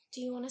Do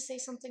you want to say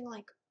something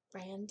like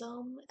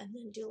random and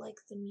then do like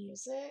the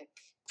music?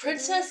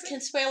 Princess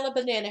Consuela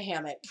Banana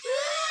Hammock.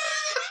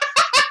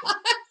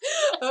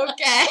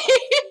 Okay.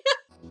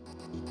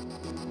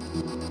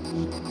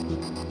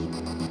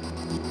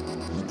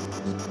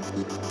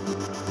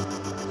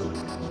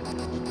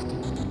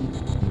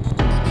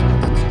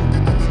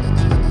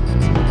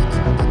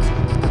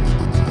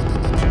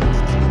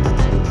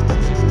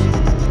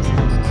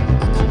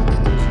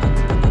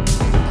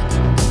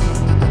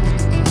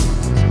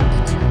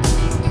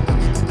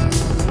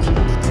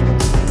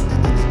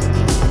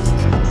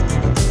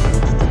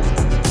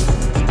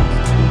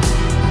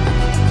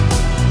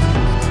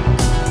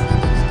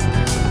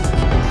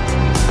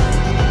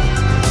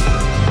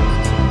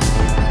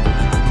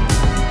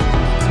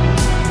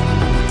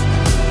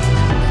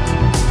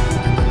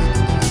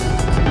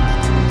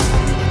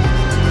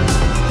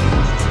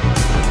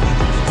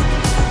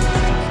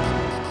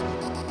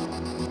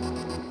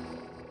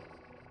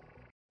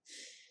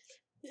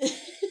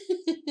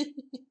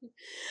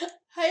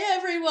 Hi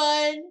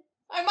everyone,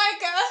 I'm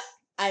Micah,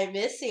 I'm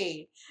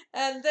Missy.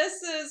 and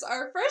this is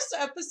our first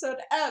episode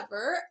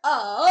ever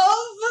of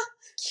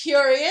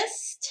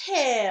Curious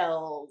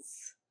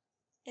Tales.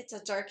 It's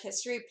a Dark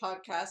History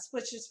podcast,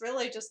 which is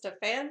really just a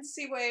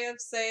fancy way of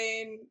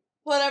saying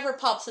Whatever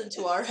pops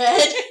into our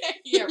head.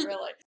 yeah,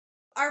 really.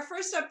 Our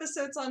first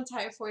episode's on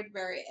Typhoid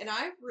Mary, and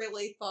I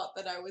really thought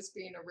that I was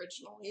being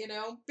original,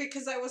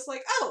 because I was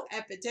like, oh,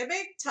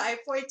 epidemic,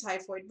 typhoid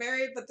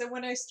Mary, but then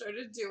when I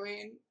started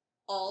doing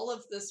all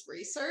of this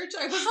research,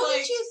 I was How like...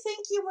 did you think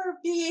you were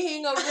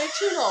being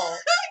original?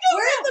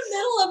 We're in the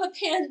middle of a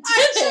pandemic.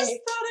 I just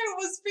thought I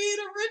was being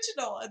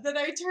original, and then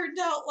I turned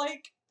out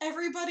like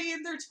everybody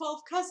and their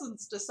 12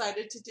 cousins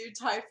decided to do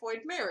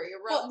Typhoid Mary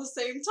around the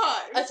same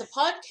time. As a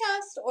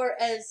podcast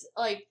or as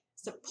like...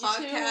 It's a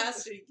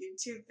podcast, a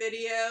YouTube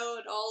video,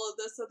 and all of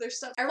this other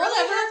stuff. I Whatever.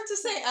 really have to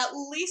say, at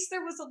least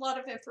there was a lot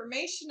of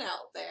information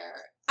out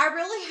there. I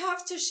really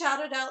have to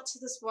shout it out to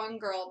this one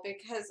girl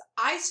because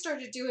I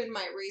started doing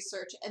my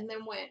research and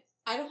then went,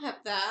 I don't have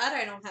that,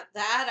 I don't have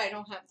that, I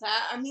don't have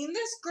that. I mean,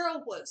 this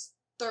girl was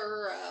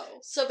thorough.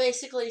 So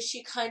basically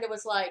she kind of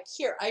was like,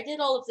 here, I did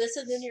all of this,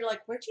 and then you're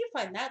like, where'd you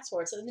find that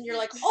source? And then you're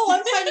like, oh,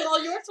 I'm finding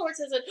all your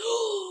sources, and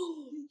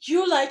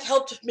you like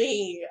helped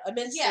me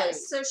immensely.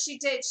 Yes, so she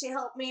did. She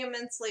helped me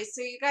immensely.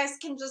 So you guys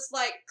can just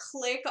like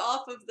click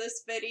off of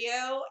this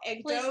video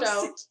and Please go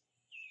don't.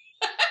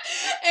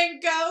 and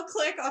go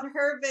click on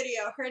her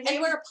video. Her name,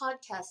 And we're a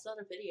podcast, not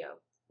a video.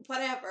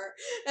 whatever.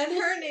 And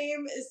her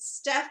name is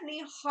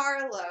Stephanie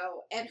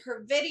Harlow, and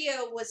her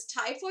video was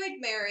Typhoid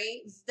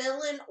Mary,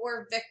 Villain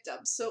or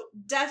Victim. So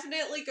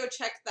definitely go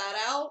check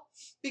that out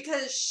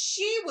because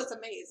she was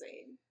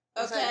amazing.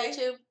 Was that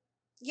YouTube?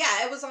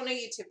 Yeah, it was on a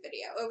YouTube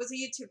video. It was a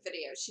YouTube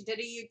video. She did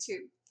a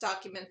YouTube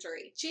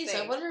documentary. Jeez,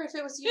 thing. I wonder if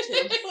it was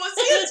YouTube. It was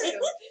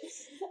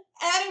YouTube.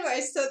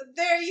 Anyway, so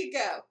there you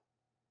go.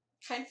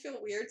 Kind of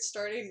feel weird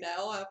starting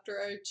now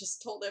after I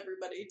just told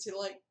everybody to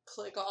like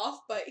click off,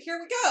 but here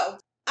we go.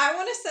 I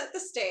want to set the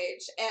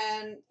stage,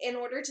 and in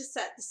order to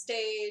set the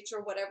stage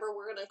or whatever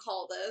we're gonna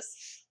call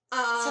this,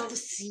 Set the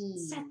scene.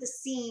 Set the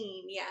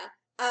scene, yeah.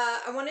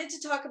 I wanted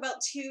to talk about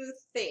two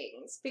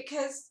things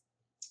because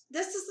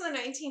this is the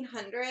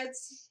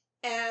 1900s,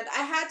 and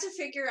I had to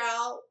figure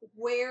out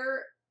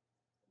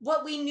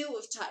what we knew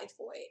of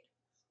typhoid,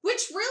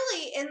 which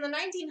really in the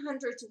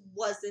 1900s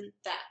wasn't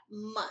that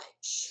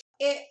much.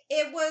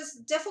 It was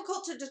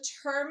difficult to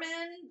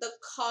determine the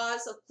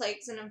cause of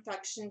plagues and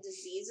infection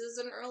diseases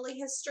in early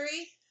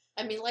history.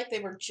 I mean, like they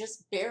were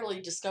just barely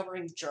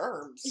discovering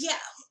germs. Yeah,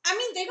 I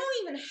mean, they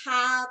don't even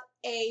have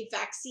a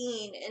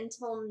vaccine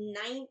until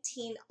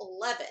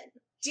 1911.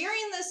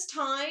 During this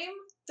time,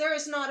 there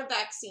is not a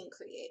vaccine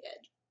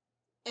created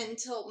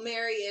until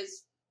Mary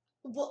is,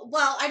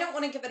 well, I don't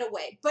want to give it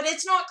away, but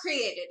it's not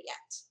created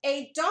yet.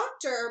 A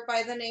doctor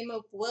by the name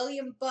of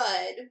William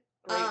Budd.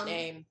 Great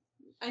name.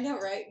 I know,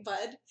 right?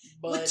 Budd.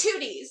 Bud. With two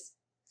Ds.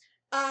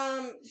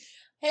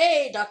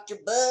 Hey, Dr.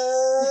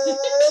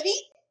 Buddy.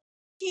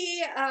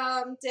 He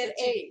did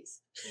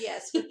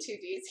yes, with two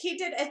Ds. He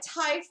did a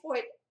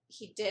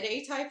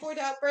typhoid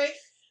outbreak.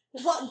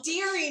 Well,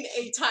 during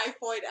a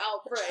typhoid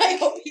outbreak. I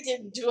hope he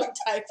didn't do a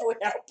typhoid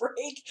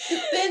outbreak.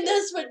 Then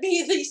this would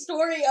be the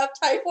story of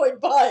Typhoid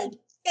Bud.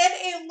 In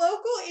a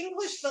local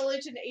English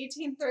village in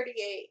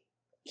 1838,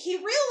 he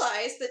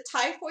realized that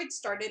typhoid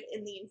started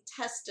in the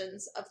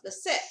intestines of the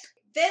sick.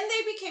 Then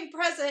they became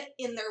present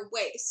in their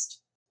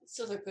waste.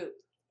 So their poop.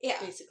 Yeah.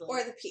 Basically.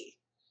 Or the pee.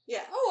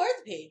 Yeah. Oh, or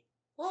the pee.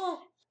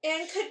 Oh.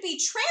 And could be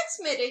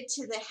transmitted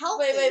to the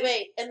healthy.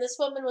 Wait. And this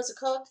woman was a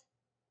cook?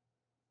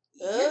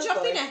 You're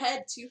jumping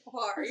ahead too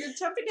far.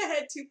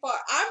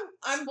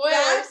 I'm Spoilers.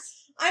 back.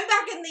 I'm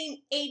back in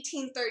the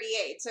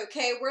 1838s,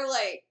 okay? We're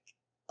like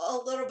a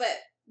little bit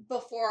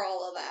before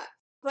all of that.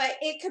 But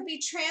it could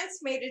be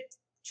transmitted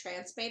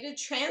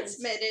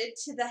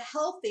to the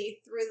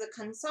healthy through the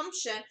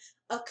consumption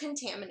of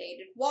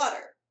contaminated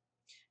water.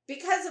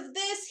 Because of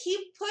this,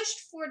 he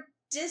pushed for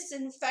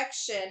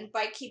disinfection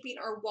by keeping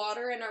our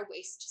water and our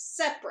waste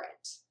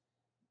separate.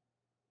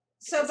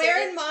 So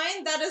bear in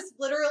mind, that is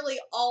literally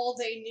all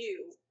they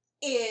knew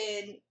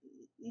in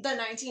the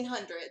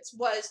 1900s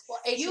was... Well,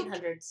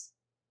 1800s.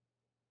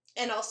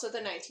 And also the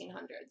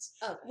 1900s.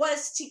 Okay.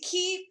 Was to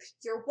keep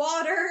your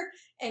water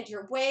and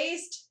your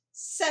waste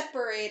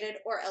separated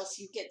or else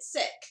you get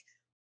sick.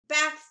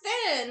 Back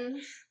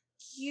then,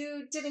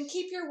 you didn't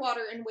keep your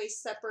water and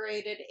waste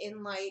separated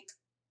in, like,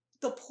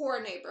 the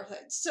poor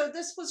neighborhoods. So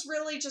this was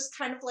really just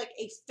kind of like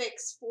a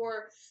fix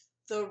for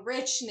the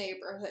rich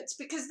neighborhoods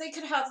because they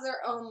could have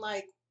their own,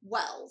 like,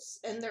 wells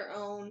and their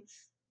own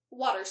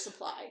water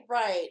supply.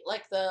 Right.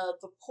 Like, the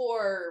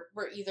poor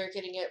were either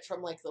getting it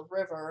from, like, the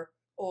river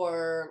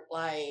or,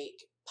 like,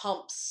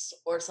 pumps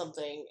or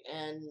something,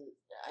 and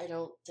I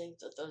don't think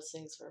that those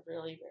things were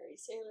really very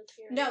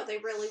sanitary. No, they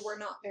really were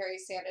not very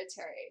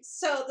sanitary.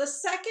 So the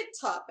second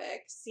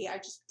topic, see, I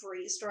just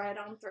breezed right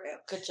on through.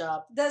 Good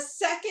job. The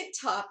second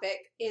topic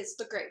is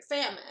the Great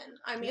Famine.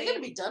 I mean, you're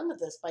going to be done with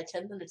this by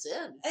 10 minutes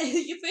in.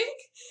 You think?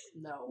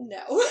 No.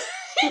 No.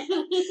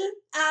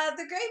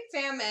 The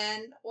Great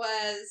Famine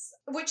was,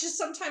 which is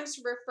sometimes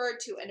referred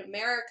to in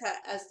America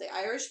as the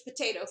Irish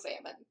Potato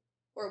Famine,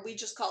 or we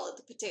just call it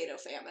the Potato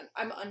Famine,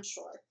 I'm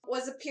unsure,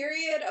 was a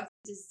period of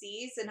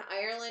disease in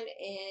Ireland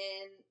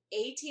in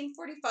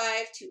 1845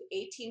 to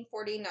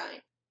 1849.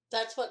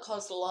 That's what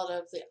caused a lot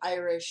of the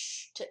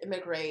Irish to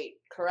immigrate,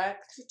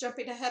 correct? You're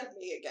jumping ahead of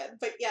me again,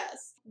 but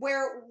yes.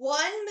 Where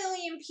 1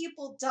 million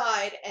people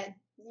died and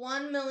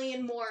 1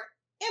 million more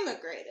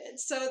immigrated.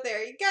 So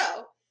there you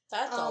go.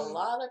 That's a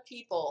lot of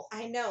people.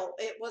 I know,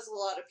 it was a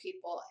lot of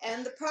people.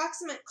 And the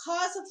proximate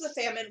cause of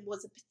the famine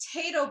was a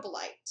potato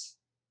blight.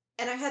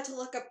 And I had to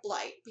look up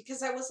blight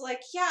because I was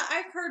like, yeah,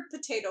 I've heard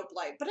potato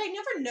blight, but I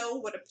never know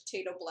what a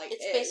potato blight is.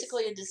 It's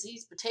basically a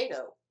diseased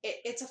potato.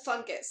 It's a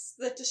fungus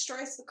that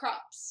destroys the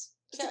crops.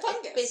 It's yeah, a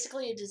fungus. It's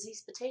basically a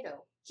diseased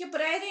potato. Yeah, but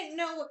I didn't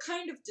know what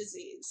kind of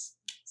disease.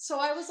 So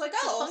I was like,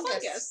 oh, a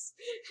fungus.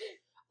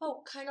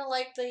 Oh, kind of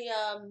like the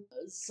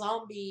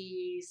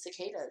zombie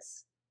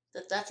cicadas.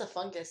 That's a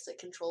fungus that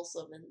controls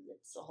them, and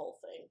it's the whole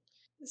thing.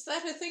 Is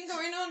that a thing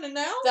going on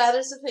now? That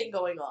is a thing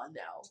going on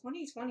now.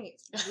 2020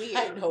 is weird.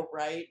 I know,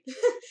 right?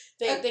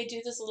 They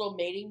do this little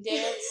mating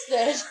dance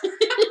that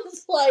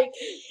is like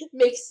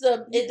makes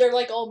them. They're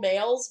like all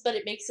males, but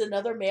it makes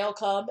another male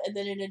come, and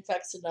then it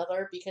infects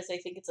another because they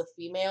think it's a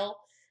female.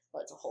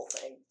 Well, it's a whole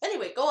thing.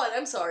 Anyway, go on.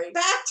 I'm sorry.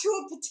 Back to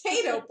a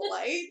potato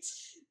blight.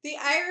 The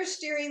Irish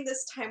during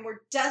this time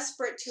were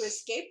desperate to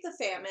escape the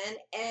famine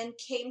and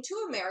came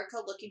to America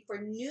looking for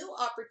new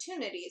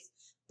opportunities,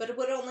 but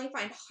would only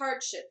find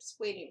hardships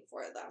waiting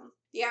for them.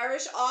 The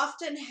Irish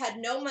often had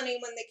no money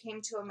when they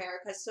came to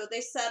America, so they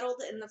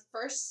settled in the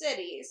first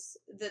cities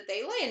that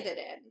they landed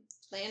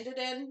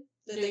in.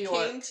 New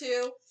York. Came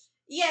to.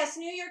 Yes,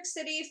 New York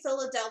City,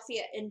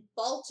 Philadelphia, and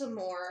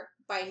Baltimore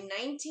by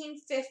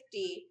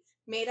 1950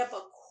 made up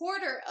a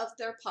quarter of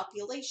their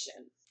population.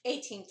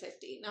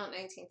 1850, not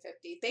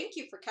 1950. Thank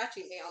you for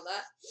catching me on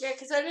that. Yeah,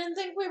 because I didn't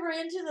think we were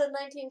into the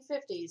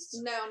 1950s.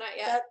 No, not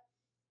yet.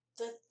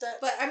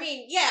 But I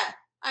mean, yeah,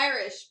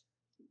 Irish.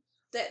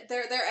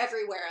 They're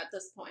everywhere at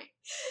this point.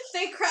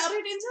 They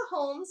crowded into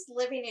homes,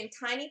 living in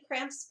tiny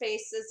cramped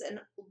spaces,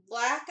 and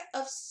lack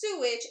of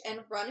sewage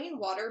and running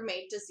water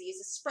made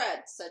diseases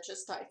spread, such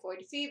as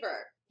typhoid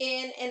fever.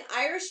 In an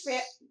Irish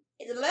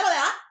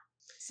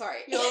sorry.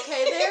 You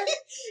okay there?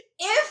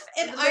 If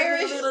an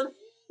Irish...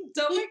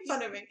 Don't make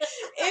fun of me.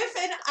 If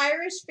an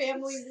Irish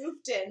family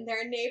moved in,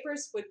 their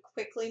neighbors would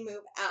quickly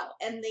move out,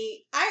 and the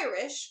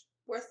Irish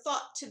were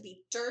thought to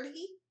be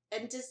dirty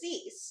and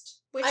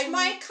diseased, which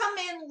might come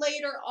in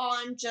later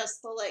on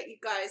just to let you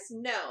guys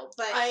know,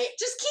 but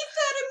just keep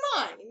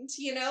that in mind,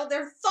 you know?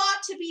 They're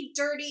thought to be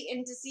dirty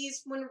and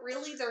diseased when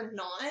really they're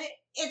not.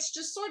 It's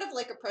just sort of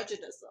like a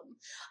prejudice.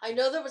 I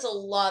know there was a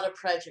lot of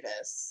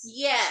prejudice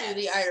to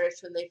the Irish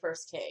when they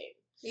first came.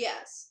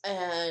 Yes.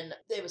 And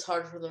it was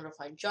hard for them to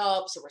find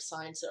jobs. There were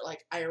signs that,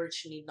 like,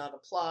 Irish need not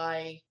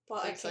apply.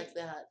 Well, things like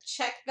that.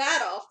 Check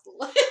that off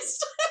the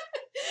list.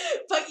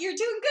 But you're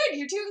doing good.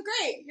 You're doing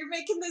great. You're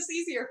making this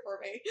easier for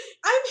me.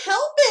 I'm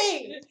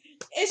helping!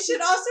 It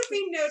should also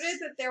be noted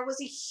that there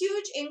was a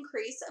huge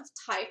increase of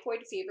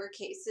typhoid fever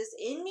cases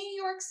in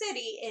New York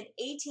City in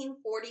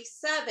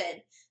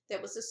 1847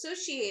 that was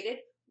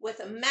associated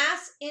with a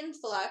mass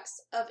influx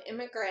of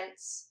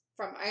immigrants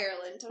from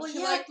Ireland. Don't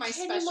you like my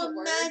special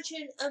word?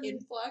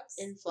 Influx?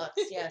 Influx,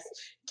 yes.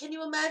 Can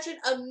you imagine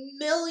 1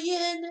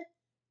 million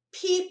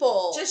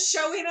people just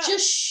showing up?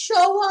 Just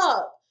show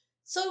up.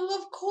 So,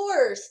 of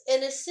course,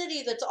 in a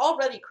city that's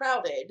already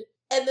crowded,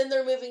 and then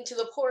they're moving to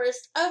the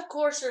poorest, of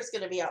course there's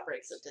going to be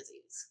outbreaks of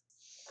disease.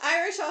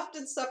 Irish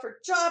often suffered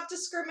job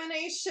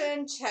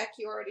discrimination. Check,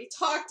 you already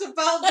talked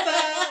about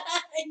that.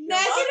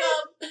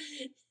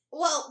 Negative.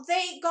 Well,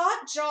 they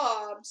got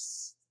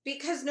jobs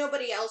because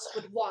nobody else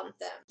would want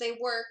them. They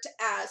worked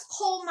as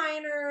coal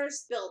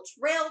miners, built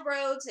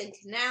railroads and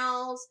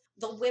canals.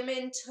 The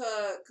women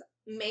took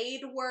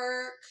maid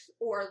work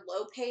or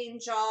low-paying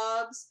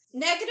jobs.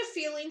 Negative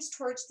feelings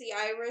towards the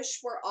Irish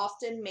were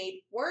often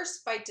made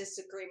worse by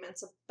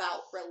disagreements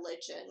about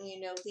religion. You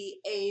know, the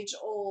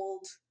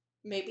age-old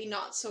maybe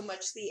not so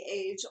much the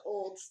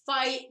age-old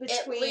fight At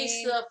least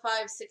between the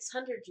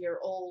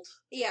 500-600-year-old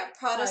fight.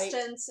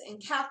 Protestants and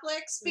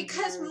Catholics,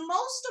 because Mhm.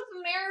 most of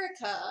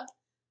America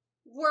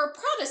were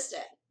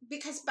Protestant.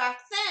 Because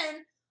back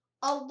then,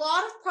 a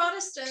lot of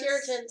Protestants,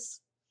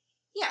 Puritans.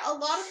 a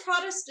lot of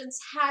Protestants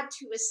had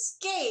to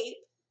escape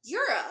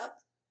Europe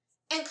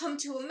and come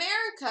to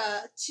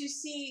America to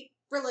seek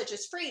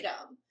religious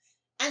freedom.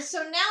 And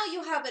so now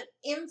you have an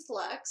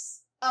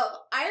influx of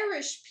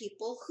Irish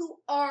people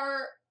who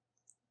are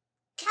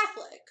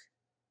Catholic,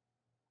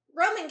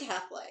 Roman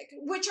Catholic,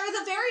 which are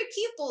the very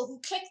people who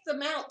kicked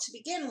them out to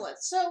begin with.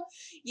 So,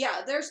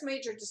 yeah, there's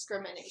major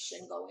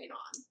discrimination going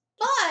on.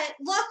 But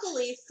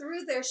luckily,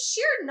 through their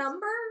sheer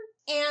number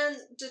and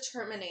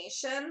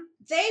determination,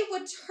 they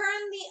would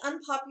turn the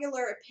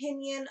unpopular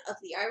opinion of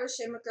the Irish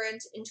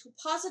immigrant into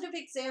a positive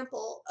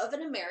example of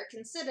an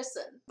American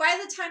citizen. By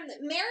the time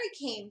that Mary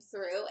came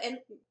through, and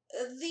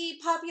the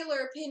popular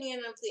opinion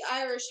of the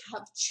Irish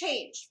have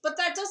changed, but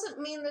that doesn't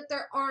mean that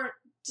there aren't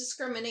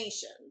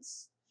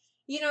discriminations.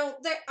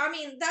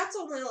 That's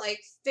only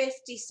like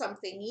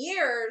 50-something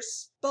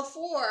years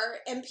before,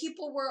 and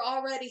people were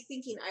already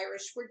thinking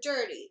Irish were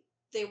dirty.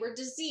 They were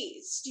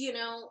diseased,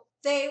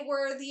 They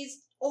were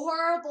these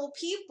horrible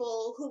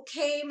people who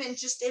came and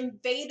just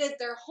invaded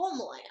their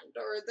homeland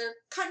or their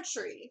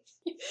country.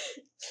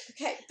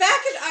 Okay, back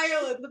in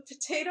Ireland, the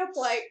potato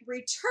blight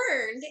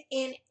returned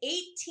in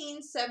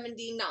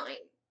 1879.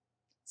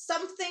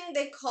 Something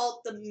they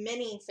called the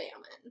mini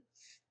famine.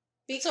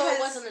 So it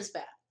wasn't as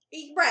bad.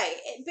 Right.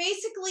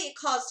 Basically, it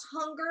caused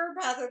hunger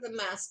rather than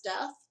mass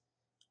death.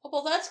 Oh,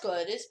 well, that's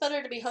good. It's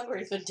better to be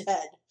hungry than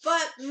dead.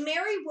 But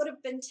Mary would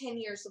have been 10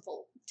 years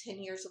old.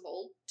 10 years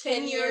old?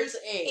 10 years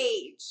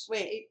age.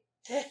 Wait.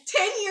 10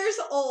 years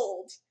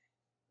old.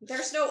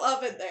 There's no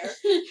oven there.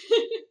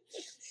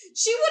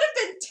 She would have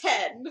been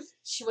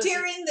 10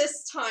 during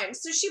this time.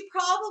 So she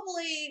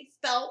probably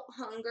felt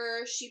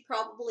hunger. She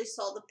probably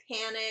saw the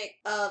panic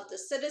of the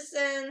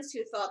citizens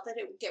who thought that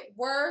it would get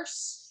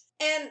worse.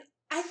 And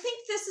I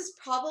think this is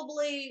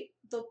probably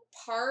the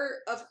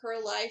part of her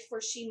life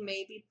where she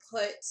maybe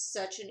put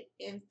such an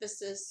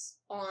emphasis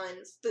on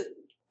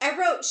food. I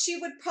wrote, she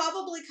would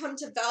probably come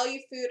to value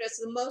food as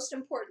the most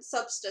important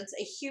substance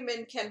a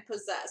human can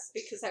possess,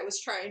 because I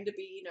was trying to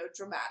be,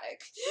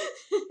 dramatic.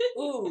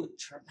 Ooh,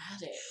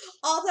 dramatic.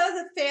 Although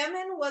the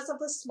famine was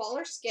of a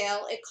smaller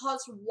scale, it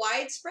caused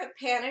widespread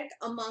panic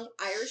among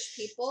Irish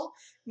people.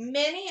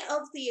 Many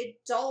of the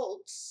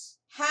adults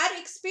had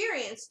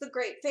experienced the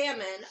Great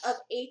Famine of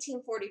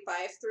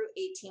 1845 through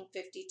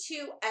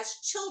 1852 as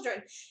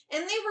children,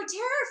 and they were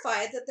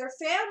terrified that their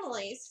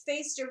families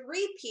faced a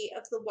repeat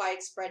of the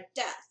widespread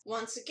death.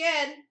 Once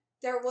again,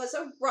 there was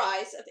a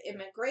rise of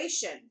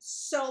immigration,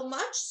 so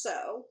much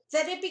so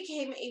that it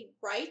became a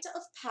rite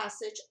of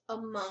passage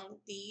among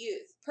the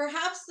youth.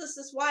 Perhaps this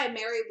is why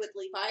Mary would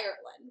leave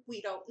Ireland. We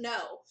don't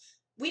know.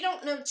 We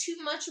don't know too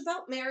much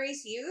about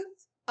Mary's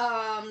youth.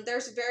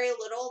 There's very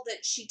little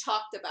that she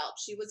talked about.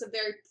 She was a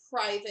very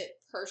private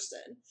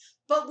person.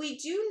 But we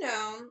do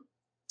know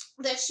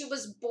that she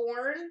was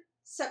born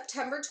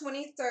September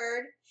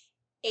 23rd,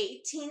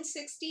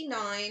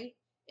 1869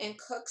 in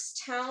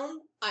Cookstown,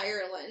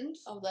 Ireland.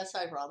 Oh, that's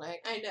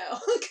ironic. I know.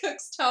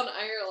 Cookstown,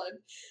 Ireland.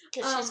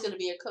 Because she's going to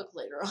be a cook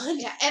later on.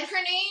 Yeah, and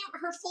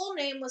her full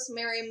name was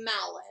Mary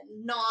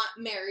Mallon, not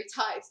Mary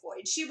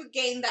Typhoid. She would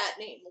gain that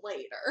name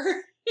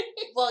later.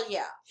 Well,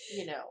 yeah,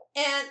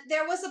 And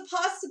there was a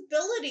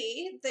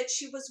possibility that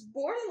she was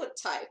born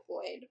with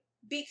typhoid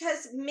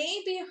because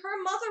maybe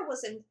her mother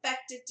was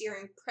infected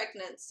during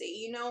pregnancy.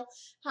 You know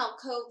how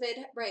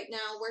COVID right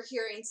now, we're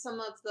hearing some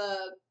of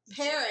the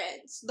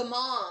parents, the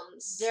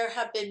moms. There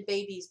have been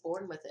babies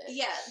born with it.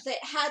 Yeah,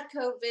 that had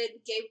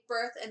COVID, gave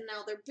birth, and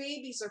now their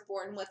babies are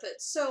born with it.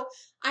 So,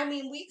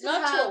 we could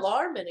Not to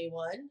alarm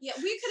anyone. Yeah,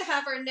 we could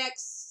have our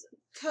next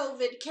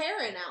COVID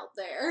Karen out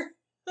there.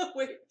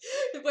 Wait.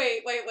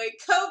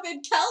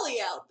 COVID Kelly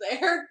out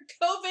there.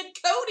 COVID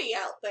Cody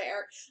out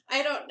there.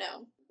 I don't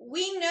know.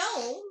 We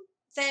know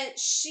that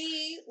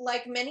she,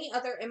 like many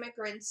other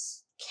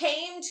immigrants,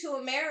 came to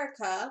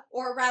America,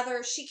 or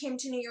rather, she came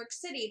to New York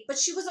City, but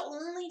she was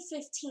only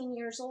 15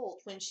 years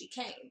old when she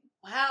came.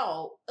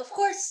 Wow. Of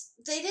course,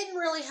 they didn't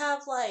really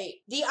have,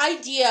 the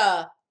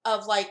idea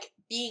of,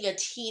 being a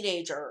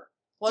teenager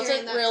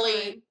wasn't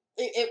really... Time.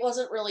 It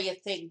wasn't really a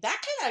thing.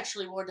 That kind of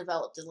actually more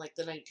developed in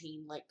the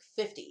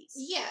 1950s.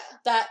 Yeah.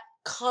 That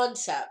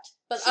concept.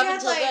 But up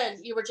until then,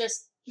 you were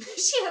just...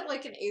 She had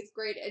an 8th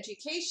grade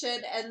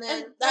education, and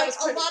then that was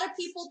a lot of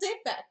people did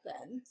back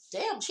then.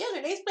 Damn, she had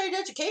an 8th grade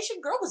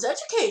education? Girl was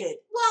educated.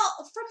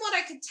 Well, from what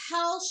I could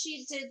tell,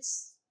 she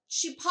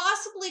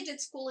possibly did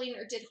schooling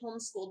or did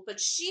homeschooled, but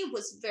she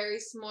was very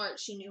smart.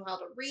 She knew how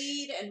to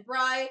read and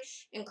write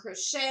and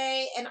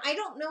crochet, and I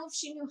don't know if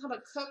she knew how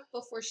to cook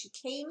before she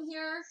came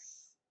here.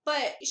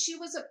 But she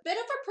was a bit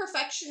of a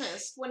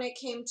perfectionist when it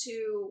came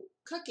to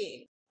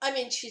cooking.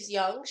 She's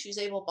young, she's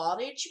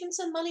able-bodied, she can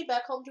send money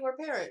back home to her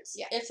parents.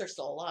 Yeah. If they're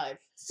still alive.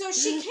 So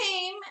she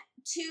came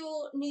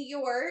to New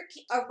York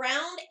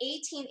around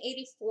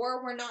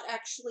 1884. We're not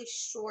actually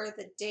sure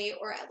the date,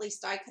 or at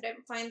least I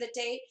couldn't find the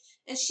date.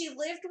 And she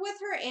lived with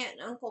her aunt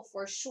and uncle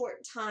for a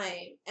short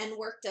time and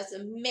worked as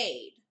a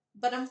maid.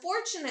 But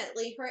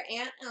unfortunately, her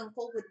aunt and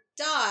uncle would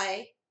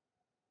die,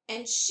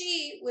 and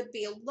she would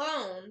be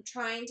alone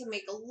trying to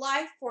make a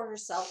life for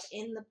herself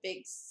in the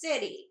big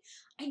city.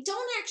 I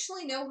don't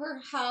actually know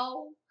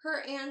how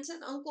her aunt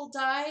and uncle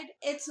died.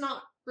 It's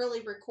not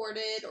really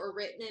recorded or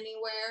written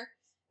anywhere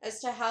as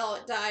to how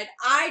it died.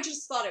 I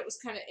just thought it was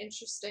kind of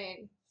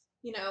interesting,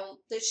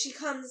 that she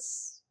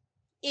comes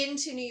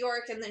into New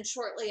York and then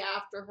shortly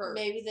after her.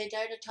 Maybe they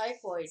died of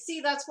typhoid.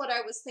 See, that's what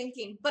I was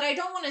thinking. But I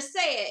don't want to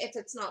say it if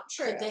it's not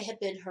true. Could they have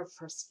been her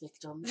first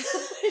victim?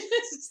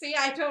 See,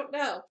 I don't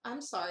know.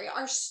 I'm sorry.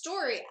 Our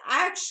story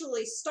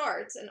actually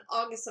starts in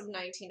August of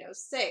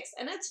 1906,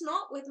 and it's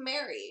not with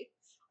Mary.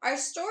 Our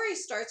story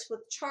starts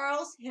with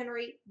Charles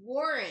Henry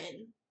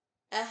Warren,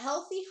 a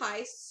healthy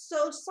high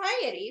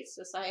society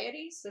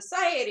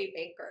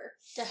banker.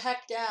 The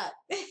heck that?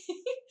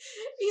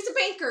 He's a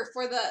banker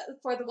for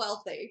the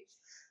wealthy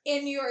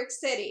in New York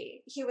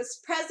City. He was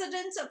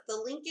president of the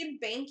Lincoln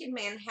Bank in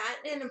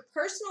Manhattan and a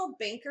personal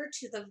banker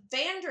to the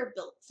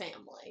Vanderbilt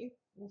family.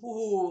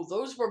 Ooh,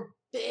 those were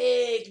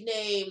big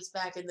names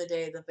back in the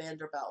day, the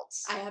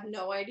Vanderbilts. I have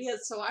no idea,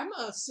 so I'm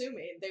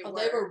assuming they were.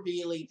 They were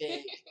really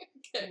big.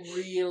 Okay.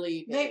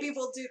 Really big. Maybe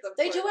we'll do them.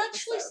 They do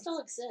actually still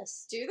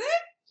exist. Do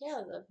they?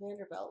 Yeah, the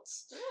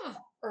Vanderbilts. Oh.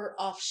 Or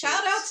offshoots.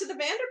 Shout out to the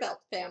Vanderbilt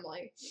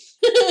family.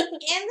 In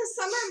the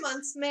summer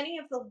months, many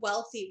of the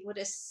wealthy would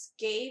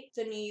escape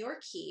the New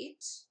York heat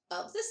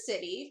of the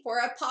city for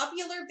a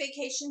popular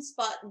vacation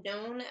spot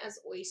known as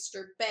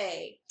Oyster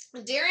Bay.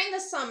 During the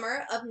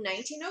summer of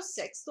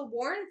 1906, the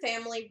Warren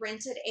family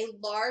rented a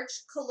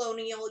large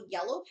colonial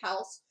yellow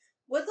house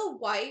with a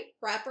white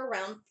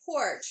wraparound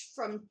porch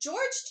from George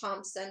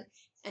Thompson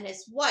and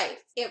his wife.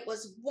 It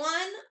was one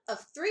of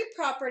 3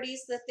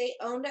 properties that they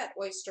owned at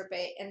Oyster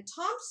Bay, and the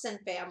Thompson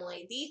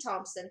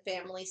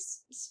family,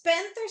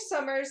 spent their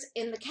summers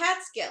in the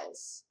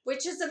Catskills,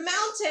 which is a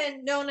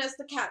mountain known as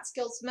the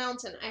Catskills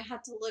Mountain. I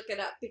had to look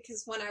it up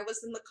because when I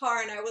was in the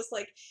car and I was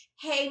like,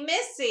 hey,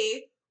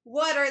 Missy,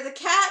 what are the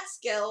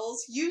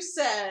Catskills? You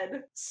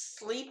said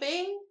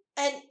sleeping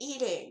and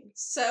eating.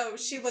 So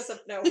she was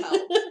of no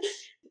help.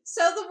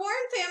 So the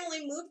Warren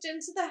family moved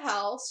into the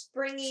house,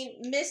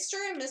 bringing Mr.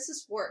 and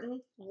Mrs.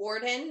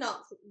 Warden,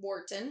 not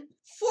Wharton,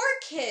 4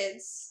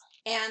 kids,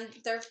 and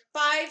their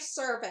 5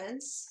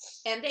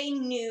 servants, and a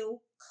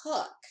new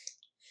cook.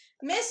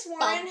 Miss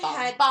Warren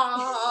had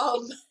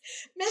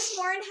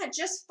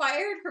just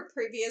fired her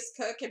previous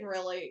cook, and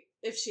really,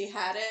 if she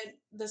hadn't,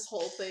 this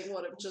whole thing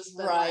would have just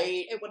been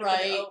it would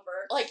have been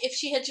over. Like if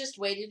she had just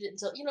waited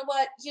until, you know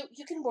what,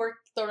 you can work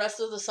the rest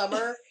of the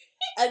summer.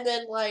 And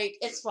then,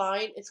 it's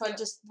fine. It's fine. Yeah.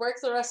 Just work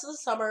the rest of the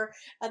summer.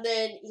 And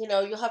then,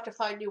 you'll have to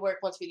find new work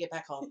once we get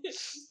back home.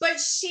 But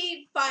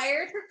she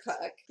fired her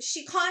cook.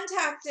 She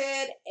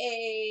contacted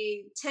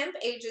a temp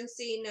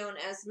agency known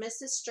as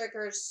Mrs.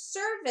 Stricker's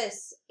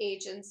Service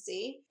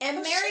Agency.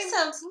 And Mary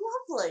sounds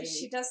lovely.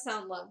 She does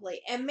sound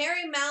lovely. And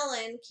Mary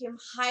Mallon came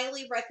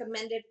highly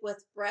recommended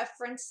with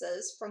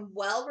references from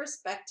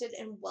well-respected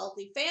and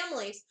wealthy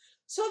families.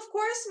 So, of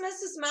course,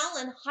 Mrs.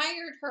 Mallon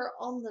hired her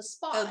on the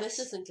spot. Oh, this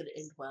isn't going to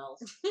end well.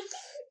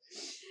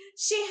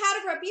 She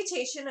had a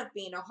reputation of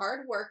being a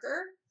hard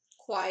worker,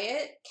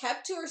 quiet,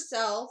 kept to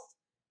herself.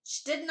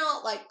 She did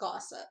not like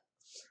gossip,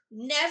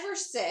 never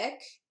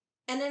sick,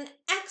 and an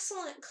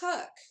excellent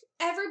cook.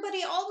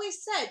 Everybody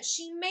always said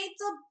she made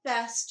the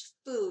best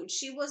food.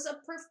 She was a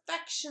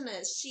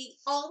perfectionist. She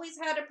always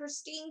had a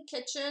pristine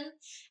kitchen.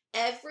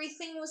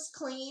 Everything was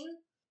clean.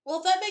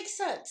 Well, that makes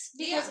sense.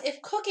 Because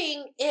if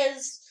cooking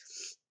is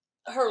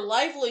her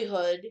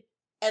livelihood,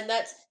 and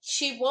that's,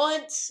 she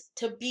wants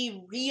to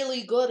be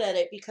really good at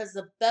it, because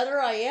the better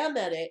I am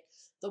at it,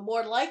 the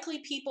more likely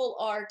people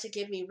are to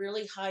give me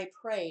really high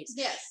praise.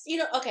 Yes.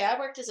 I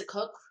worked as a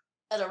cook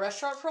at a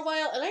restaurant for a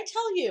while, and I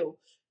tell you,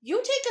 you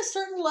take a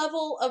certain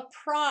level of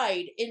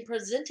pride in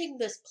presenting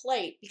this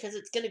plate because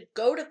it's going to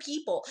go to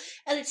people,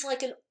 and it's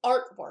like an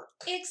artwork.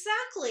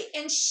 Exactly.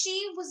 And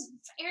she was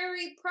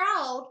very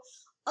proud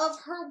of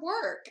her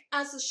work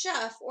as a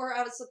chef or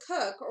as a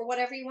cook or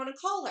whatever you want to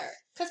call her.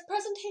 Because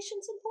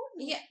presentation's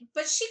important. Yeah,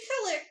 but she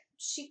cooked.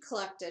 She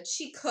cooked delicious.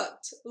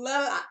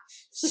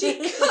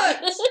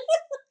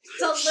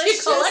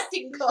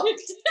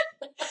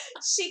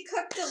 She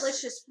cooked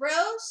delicious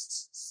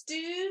roasts,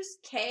 stews,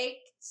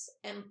 cakes,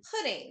 and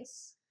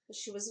puddings.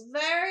 She was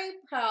very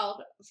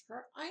proud of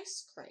her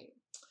ice cream.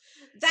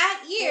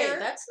 That year... Hey,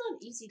 that's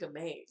not easy to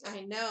make.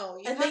 I know.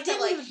 You have to,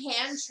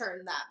 hand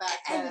churn that back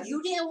then. And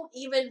you don't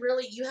even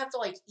really... You have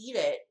to, eat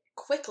it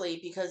quickly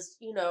because,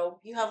 you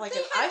have, an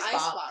ice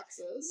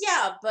boxes.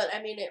 Yeah, but,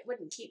 it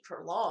wouldn't keep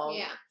for long.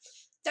 Yeah.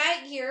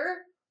 That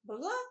year... Blah,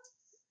 blah.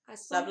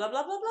 Blah, blah,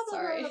 blah, blah, blah,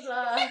 Sorry. blah,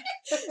 blah,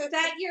 blah.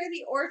 That year,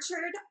 the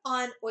orchard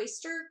on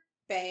Oyster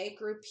Bay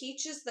grew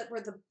peaches that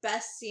were the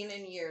best seen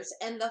in years,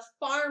 and the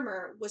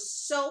farmer was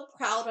so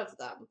proud of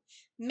them.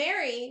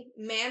 Mary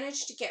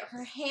managed to get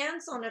her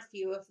hands on a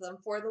few of them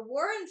for the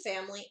Warren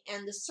family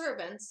and the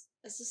servants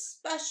as a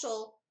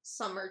special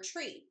summer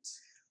treat.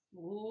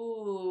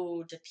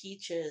 Ooh, the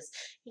peaches.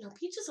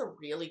 Peaches are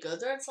really good.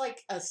 It's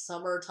like a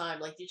summertime.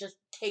 Like, you just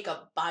take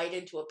a bite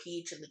into a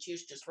peach and the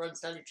juice just runs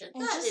down your chin.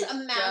 And just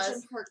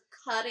imagine her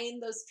cutting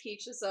those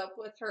peaches up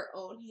with her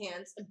own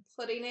hands and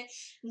putting it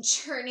and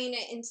churning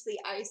it into the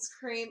ice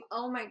cream.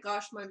 Oh my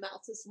gosh, my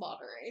mouth is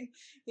watering.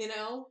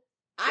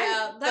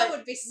 That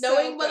would be so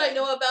knowing good. what I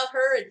know about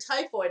her and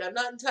typhoid, I'm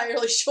not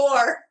entirely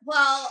sure.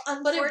 Well,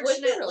 But it would be really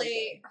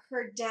unfortunately,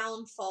 her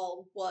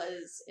downfall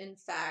was, in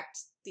fact,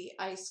 the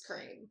ice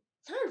cream.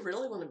 I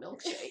really want a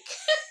milkshake.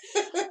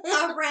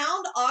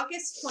 Around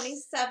August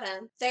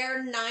 27th,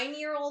 their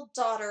 9-year-old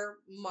daughter,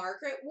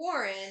 Margaret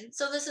Warren...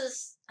 So this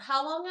is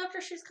how long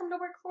after she's come to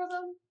work for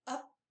them?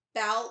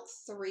 About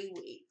 3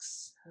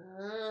 weeks.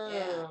 Oh,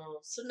 yeah.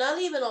 So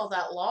not even all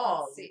that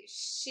long. Let's see.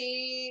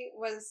 She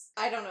was,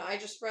 I don't know, I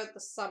just wrote the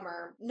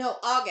summer. No,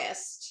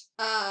 August.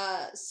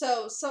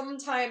 So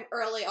sometime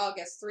early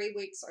August, 3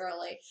 weeks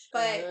early.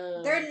 But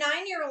their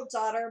 9-year-old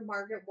daughter,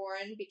 Margaret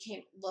Warren,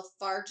 became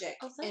lethargic.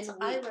 Oh, that's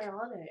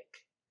ironic.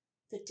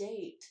 The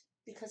date.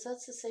 Because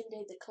that's the same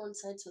day that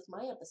coincides with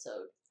my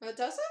episode. Oh,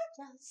 does it?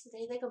 Yeah, that's the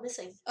day they go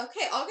missing.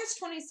 Okay, August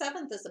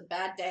 27th is a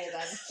bad day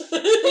then.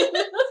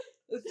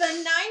 The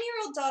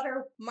 9-year-old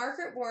daughter,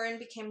 Margaret Warren,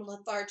 became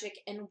lethargic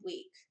and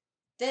weak.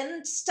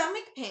 Then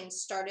stomach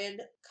pains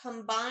started,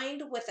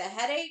 combined with a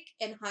headache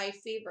and high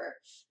fever.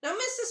 Now,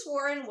 Mrs.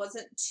 Warren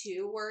wasn't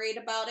too worried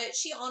about it.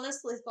 She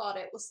honestly thought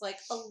it was like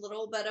a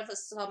little bit of a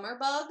summer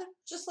bug.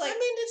 Just like...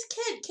 it's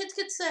kids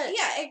get sick.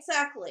 Yeah,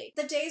 exactly.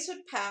 The days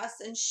would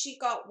pass and she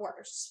got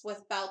worse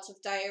with bouts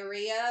of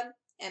diarrhea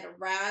and a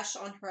rash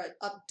on her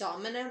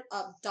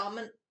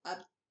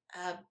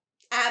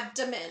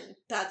abdomen.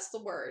 That's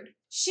the word.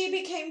 She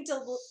became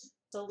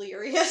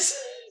delirious.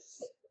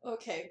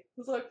 Okay,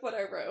 look what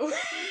I wrote.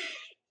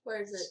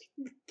 Where is it?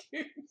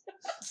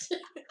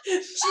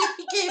 She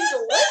became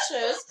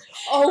delicious.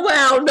 Oh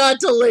wow, not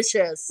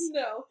delicious.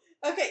 No.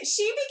 Okay,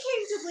 she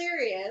became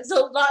delirious.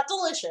 So not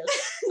delicious.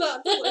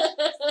 Not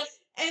delicious.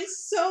 And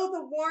so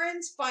the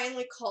Warrens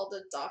finally called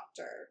a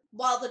doctor.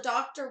 While the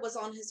doctor was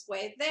on his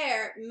way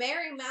there,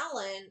 Mary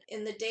Mallon,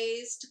 in the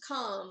days to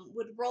come,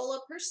 would roll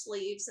up her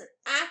sleeves and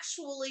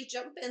actually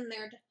jump in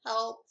there to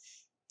help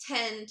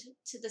tend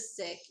to the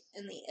sick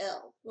and the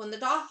ill. When the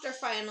doctor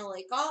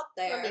finally got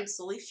there... That's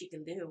the least you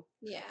can do.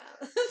 Yeah.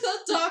 The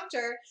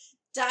doctor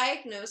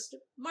diagnosed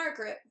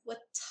Margaret with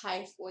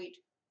typhoid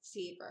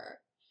fever.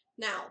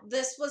 Now,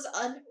 this was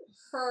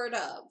unheard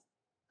of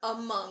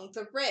among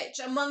the rich,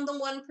 among the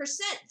 1%.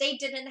 They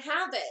didn't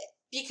have it.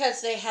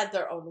 Because they had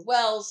their own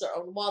wells, their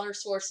own water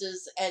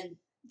sources, and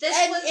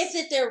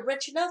if they're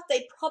rich enough,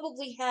 they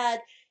probably had,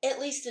 at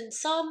least in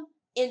some,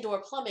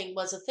 indoor plumbing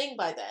was a thing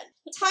by then.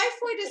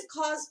 Typhoid is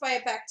caused by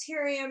a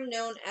bacterium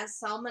known as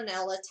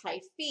Salmonella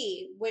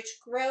typhi, which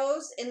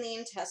grows in the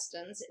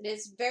intestines. It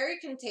is very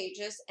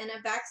contagious, and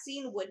a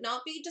vaccine would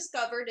not be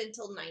discovered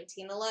until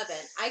 1911.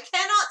 I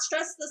cannot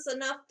stress this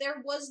enough.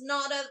 There was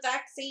not a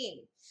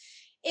vaccine.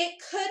 It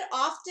could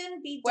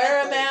often be deadly.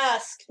 Wear a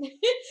mask.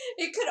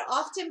 It could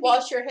often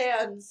wash your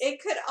hands. It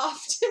could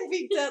often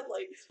be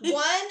deadly.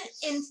 1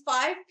 in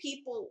 5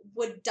 people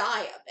would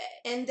die of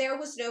it, and there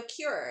was no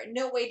cure,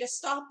 no way to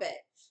stop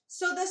it.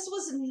 So this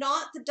was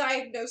not the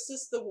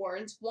diagnosis the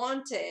Warrens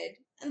wanted,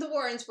 and the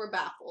Warrens were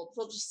baffled.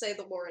 We'll just say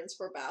the Warrens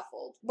were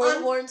baffled. Were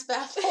the Warrens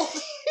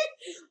baffled?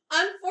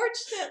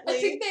 Unfortunately,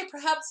 I think they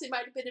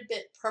might have been a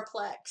bit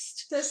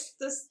perplexed. This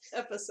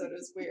episode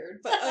is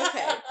weird, but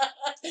okay.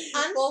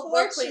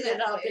 We'll clean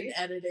it up in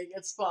editing.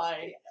 It's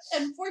fine.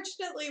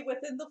 Unfortunately,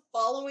 within the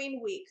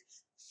following week,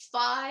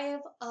 5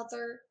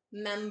 other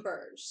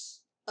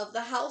members of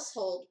the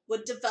household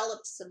would develop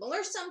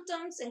similar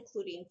symptoms,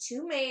 including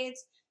 2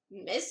 maids,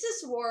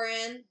 Mrs.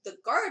 Warren, the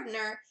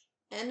gardener,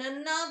 and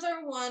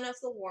another one of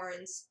the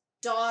Warrens'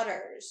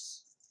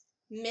 daughters.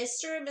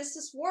 Mr. and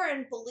Mrs.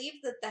 Warren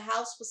believed that the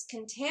house was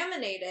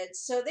contaminated,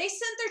 so they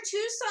sent their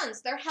 2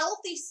 sons, their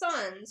healthy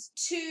sons,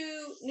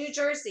 to New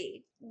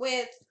Jersey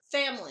with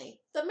family.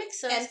 That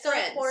makes sense. And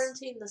friends.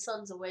 Quarantine the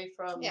sons away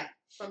from the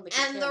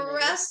And the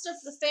rest of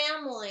the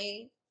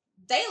family,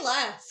 they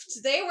left.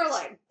 They were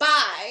like,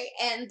 bye,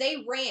 and they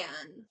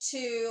ran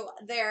to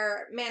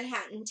their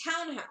Manhattan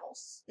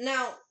townhouse.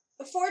 Now,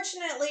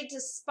 fortunately,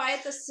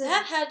 despite the...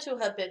 That had to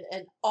have been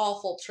an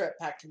awful trip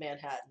back to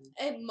Manhattan.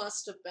 It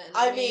must have been.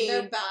 I mean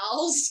their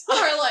bowels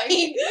are like...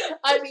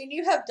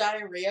 you have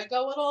diarrhea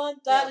going on.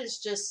 That is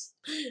just...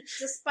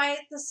 Despite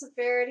the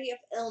severity of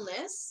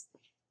illness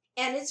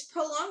and its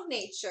prolonged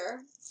nature,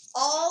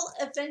 all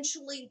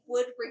eventually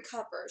would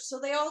recover.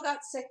 So they all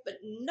got sick, but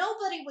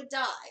nobody would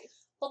die.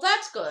 Well,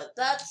 that's good.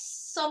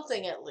 That's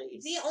something at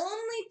least. The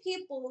only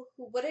people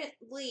who wouldn't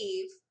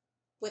leave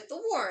with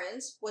the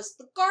Warrens was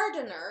the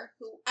gardener,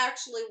 who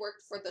actually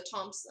worked for the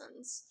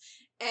Thompsons,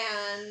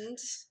 and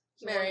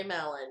Mary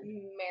Mallon.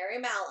 Mary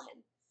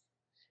Mallon.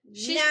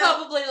 She's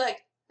probably like,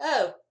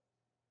 oh,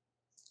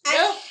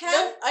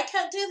 nope, I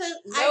can't do this.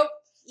 Nope.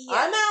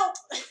 I'm out.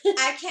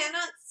 I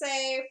cannot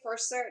say for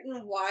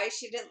certain why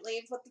she didn't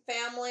leave with the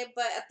family,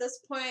 but at this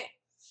point,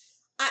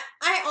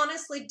 I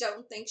honestly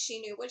don't think she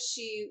knew what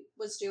she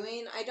was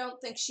doing. I don't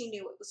think she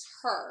knew it was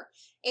her.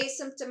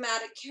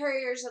 Asymptomatic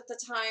carriers at the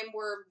time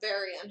were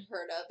very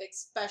unheard of,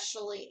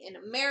 especially in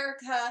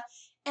America.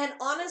 And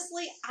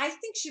honestly, I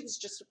think she was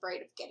just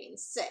afraid of getting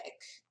sick.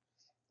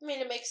 I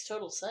mean, it makes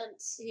total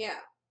sense. Yeah.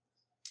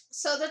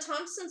 So the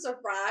Thompsons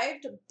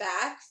arrived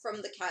back from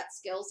the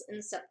Catskills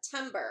in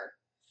September.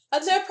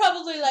 And they're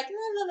probably like,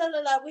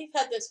 la, we've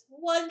had this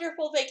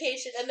wonderful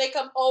vacation, and they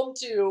come home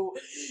to,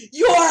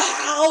 your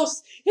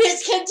house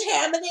is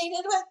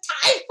contaminated with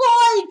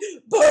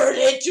typhoid! Burn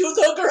it to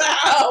the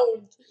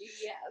ground!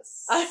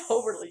 Yes. I'm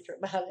overly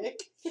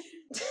dramatic.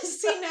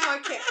 See, now I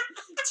can't.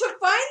 To find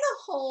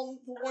the home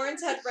the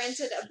Warrens had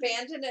rented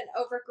abandoned and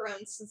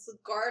overgrown since the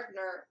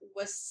gardener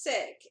was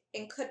sick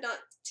and could not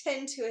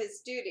tend to his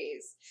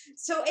duties.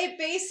 So it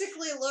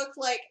basically looked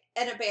like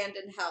an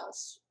abandoned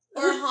house.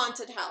 Or a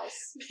haunted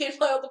house.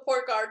 Meanwhile, the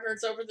poor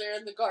gardener's over there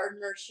in the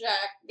gardener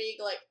shack being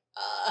like,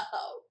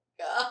 oh,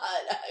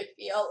 God, I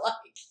feel like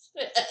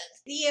shit.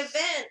 The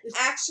event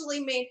actually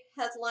made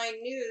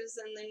headline news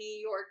in the New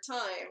York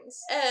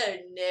Times. Oh,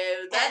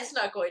 no, that's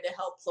not going to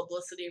help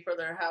publicity for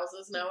their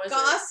houses now, is it?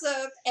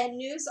 Gossip and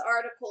news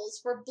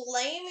articles were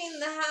blaming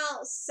the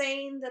house,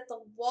 saying that the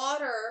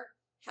water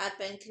had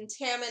been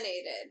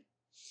contaminated.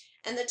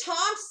 And the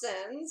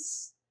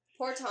Thompsons...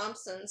 Poor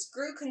Thompsons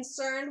grew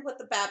concerned with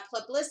the bad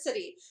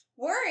publicity,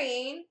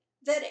 worrying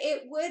that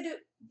it would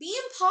be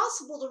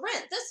impossible to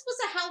rent. This was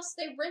a house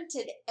they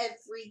rented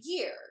every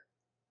year,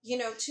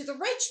 to the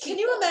rich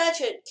people.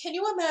 Can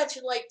you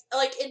imagine,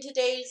 like in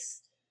today's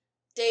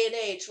day and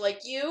age, like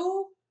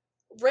you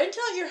rent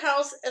out your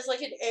house as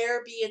like an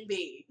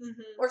Airbnb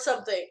or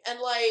something, and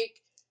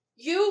like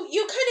you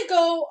kind of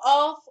go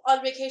off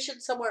on vacation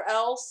somewhere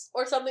else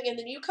or something, and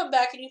then you come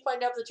back and you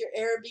find out that your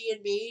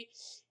Airbnb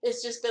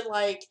has just been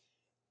like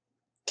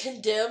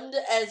condemned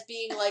as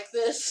being like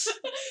this.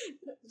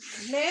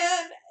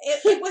 Man,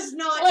 it was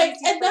not like, easy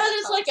and for that the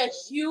is like a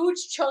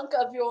huge chunk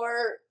of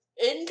your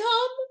income.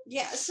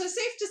 Yeah, so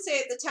safe to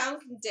say the town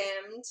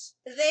condemned.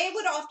 They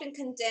would often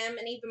condemn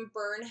and even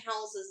burn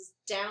houses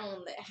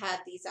down that had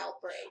these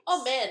outbreaks.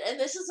 Oh man, and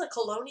this is a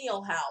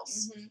colonial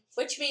house,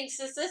 which means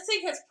this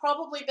thing has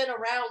probably been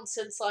around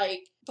since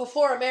like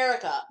before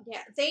America.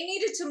 Yeah, they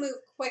needed to move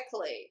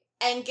quickly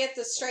and get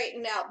this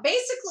straightened out.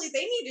 Basically,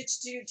 they needed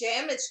to do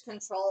damage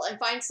control and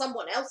find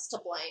someone else to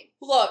blame.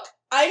 Look,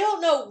 I don't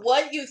know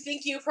what you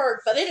think you've heard,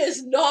 but it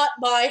is not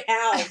my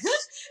house.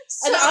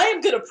 And I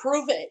am going to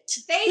prove it.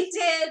 They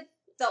did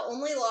the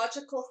only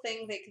logical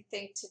thing they could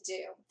think to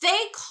do. They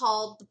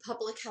called the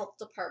public health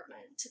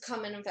department to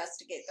come and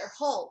investigate their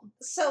home.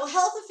 So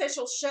health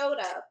officials showed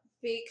up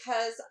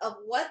because of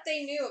what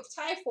they knew of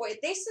typhoid.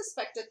 They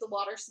suspected the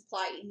water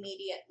supply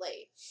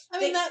immediately. I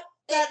mean,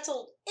 it's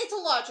a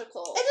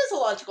logical. It is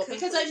a logical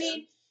conclusion. Because I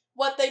mean,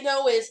 what they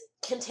know is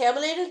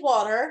contaminated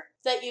water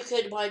that you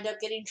could wind up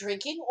getting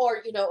drinking,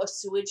 or a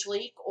sewage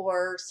leak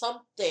or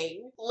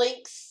something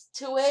links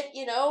to it,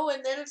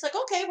 and then it's like,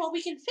 okay, well,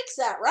 we can fix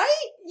that,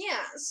 right?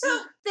 Yeah, so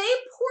they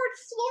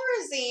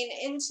poured Florazine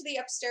into the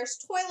upstairs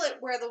toilet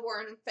where the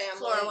Warren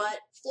family...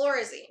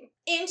 Florazine.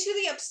 Into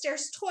the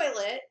upstairs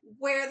toilet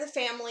where the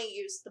family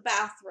used the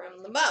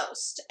bathroom the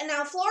most. And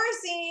now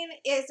Florazine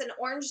is an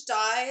orange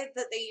dye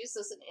that they use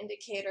as an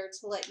indicator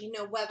to let you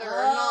know whether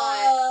or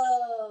not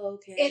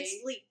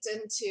it's leaked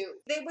into.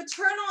 They would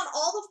turn on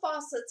all the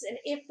faucets, and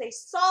if they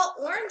saw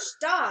orange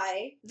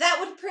dye, that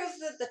would prove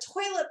that the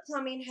toilet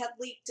plumbing had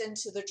leaked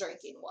into the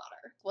drinking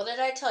water. What did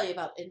I tell you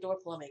about indoor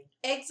plumbing?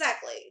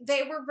 Exactly.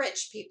 They were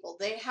rich people.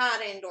 They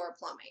had indoor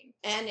plumbing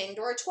and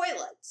indoor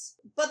toilets.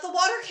 But the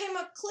water came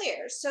up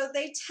clear, so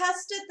they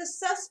tested the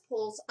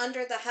cesspools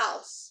under the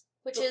house.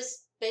 Which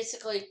is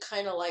basically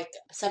kind of like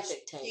a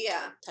septic tank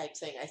type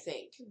thing, I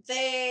think.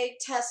 They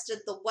tested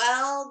the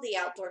well, the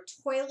outdoor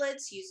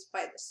toilets used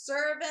by the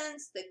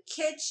servants, the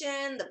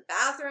kitchen, the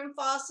bathroom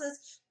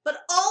faucets, but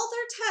all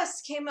their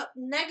tests came up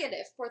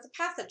negative for the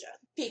pathogen.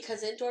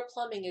 Because indoor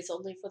plumbing is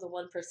only for the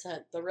 1%.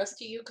 The rest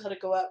of you gotta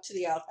go out to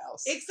the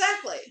outhouse.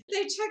 Exactly.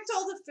 They checked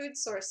all the food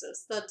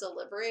sources. The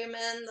delivery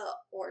men, the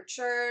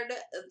orchard,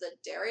 the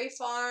dairy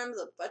farm,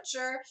 the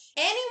butcher.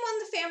 Anyone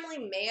the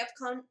family may have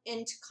come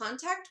into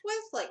contact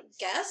with, like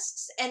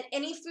guests, and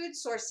any food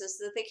sources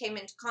that they came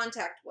into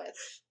contact with.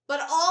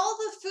 But all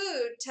the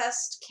food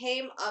tests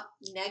came up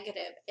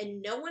negative,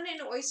 and no one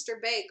in Oyster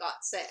Bay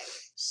got sick.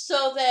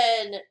 So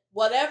then,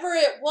 whatever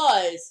it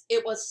was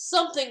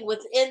something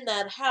within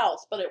that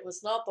house, but it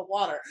was not the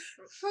water.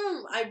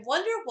 I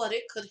wonder what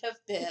it could have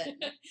been.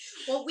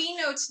 Well, we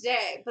know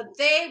today, but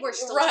they were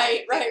still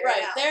right.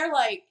 It out. They're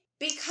like...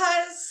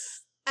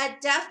 Because a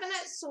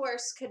definite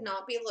source could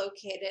not be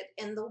located,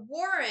 and the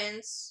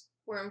Warrens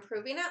were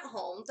improving at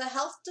home, the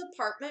health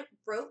department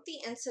wrote the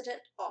incident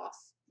off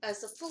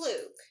as a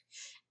fluke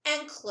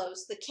and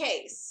closed the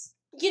case.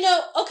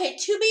 Okay,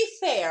 to be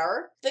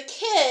fair, the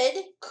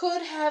kid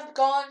could have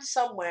gone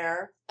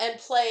somewhere and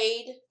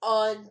played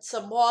on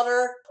some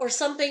water or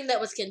something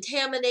that was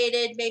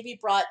contaminated, maybe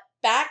brought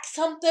back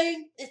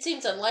something. It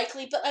seems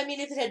unlikely, but I mean,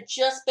 if it had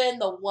just been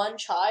the one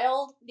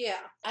child, Yeah.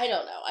 I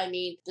don't know. I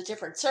mean, the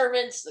different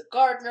servants, the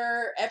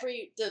gardener,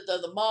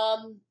 the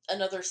mom,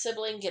 another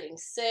sibling getting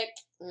sick.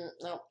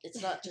 No,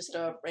 it's not just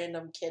a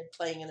random kid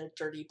playing in a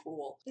dirty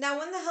pool. Now,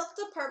 when the health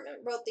department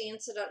wrote the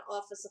incident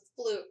off as a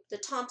fluke, the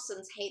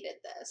Thompsons hated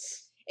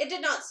this. It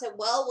did not sit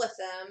well with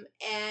them,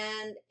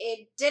 and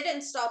it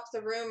didn't stop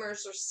the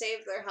rumors or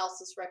save their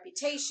house's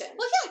reputation.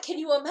 Well, yeah, can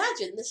you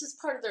imagine? This is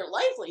part of their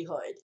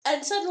livelihood.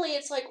 And suddenly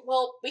it's like,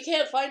 well, we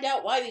can't find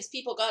out why these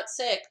people got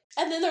sick.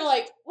 And then they're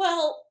like,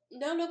 well,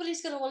 now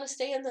nobody's going to want to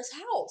stay in this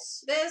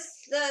house.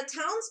 The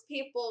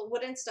townspeople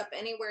wouldn't step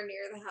anywhere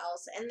near the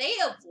house, and they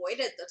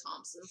avoided the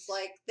Thompsons.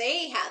 Like,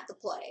 they had the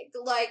plague.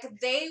 Like,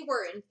 they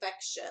were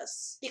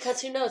infectious.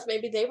 Because who knows,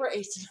 maybe they were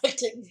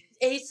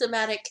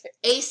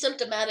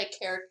asymptomatic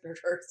characters.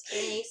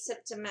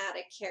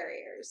 Asymptomatic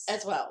carriers.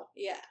 As well.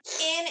 Yeah.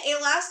 In a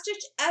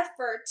last-ditch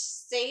effort to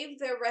save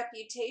their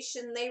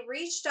reputation, they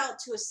reached out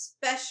to a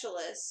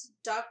specialist,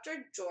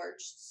 Dr. George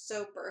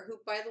Soper, who,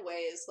 by the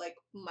way, is, like,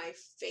 my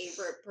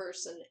favorite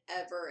person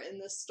ever in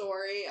the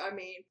story. I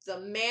mean,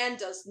 the man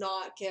does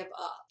not give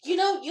up.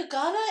 You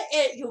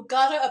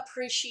gotta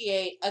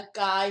appreciate a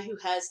guy who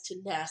has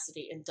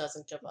tenacity and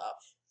doesn't give up.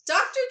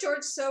 Dr.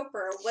 George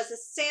Soper was a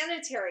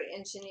sanitary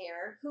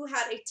engineer who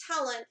had a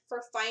talent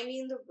for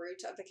finding the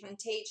root of a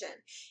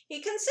contagion.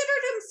 He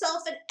considered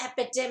himself an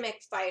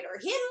epidemic fighter.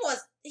 He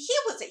was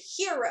a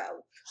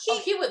hero.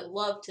 He would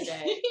love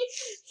today.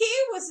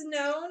 He was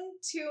known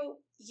to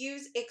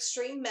use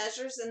extreme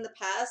measures in the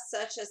past,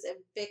 such as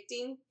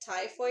evicting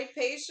typhoid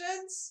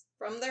patients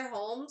from their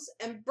homes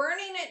and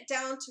burning it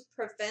down to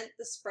prevent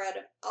the spread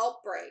of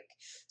outbreak.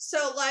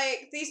 So,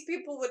 like, these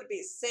people would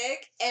be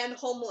sick and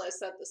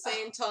homeless at the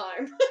same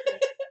time.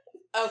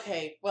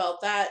 Okay, well,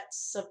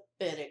 that's a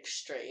bit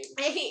extreme.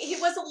 He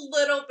was a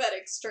little bit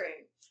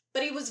extreme,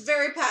 but he was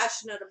very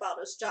passionate about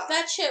his job.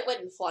 That shit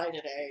wouldn't fly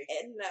today.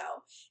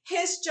 No.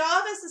 His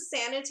job as a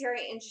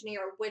sanitary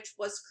engineer, which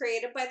was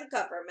created by the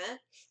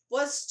government,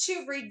 was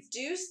to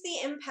reduce the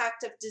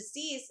impact of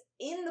disease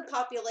in the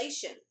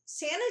population.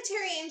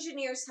 Sanitary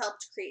engineers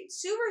helped create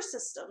sewer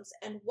systems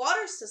and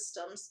water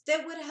systems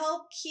that would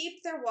help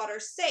keep their water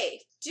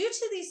safe. Due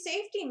to these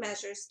safety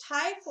measures,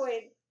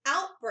 typhoid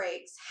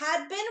outbreaks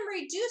had been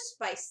reduced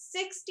by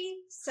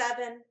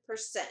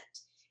 67%.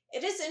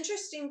 It is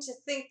interesting to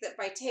think that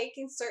by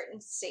taking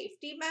certain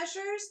safety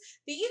measures,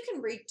 that you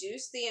can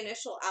reduce the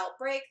initial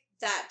outbreak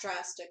that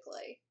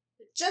drastically.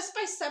 Just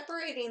by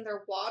separating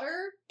their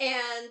water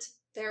and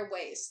their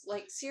waste.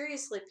 Like,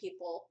 seriously,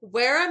 people.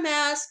 Wear a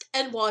mask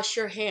and wash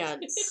your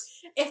hands.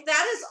 If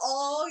that is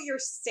all your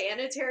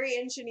sanitary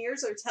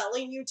engineers are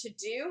telling you to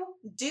do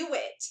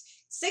it.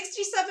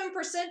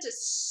 67%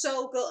 is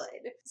so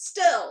good.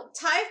 Still,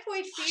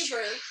 typhoid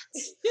fever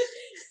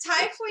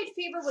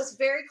was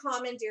very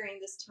common during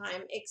this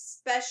time,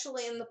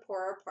 especially in the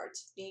poorer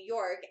parts of New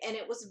York, and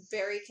it was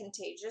very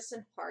contagious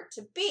and hard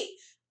to beat.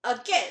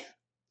 Again,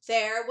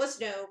 there was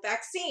no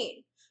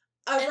vaccine.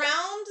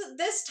 Around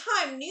this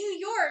time, New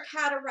York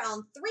had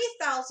around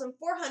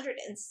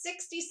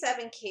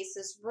 3,467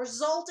 cases,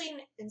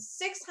 resulting in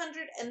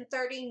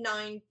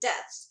 639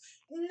 deaths.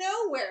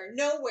 Nowhere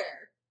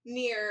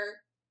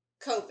near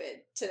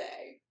COVID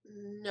today.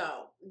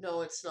 No,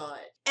 it's not.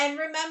 And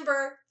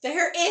remember,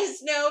 there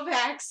is no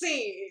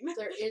vaccine.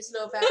 There is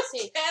no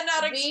vaccine.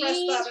 Cannot express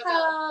we that enough.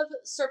 have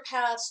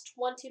surpassed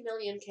 20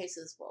 million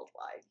cases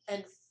worldwide,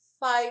 and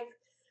 5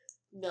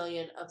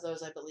 million of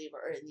those, I believe,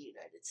 are in the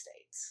United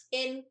States.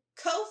 In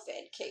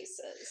COVID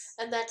cases.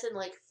 And that's in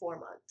like 4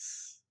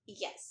 months.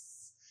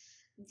 Yes.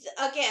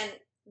 Again,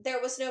 there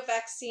was no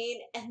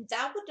vaccine, and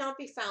that would not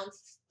be found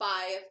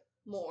 5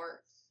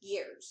 more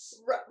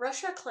years.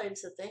 Russia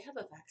claims that they have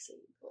a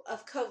vaccine.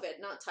 Of COVID,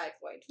 not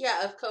typhoid.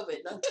 Yeah, of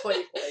COVID, not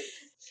typhoid.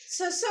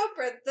 So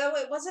Soper, though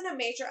it wasn't a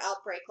major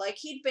outbreak like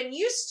he'd been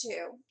used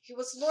to, he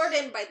was lured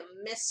in by the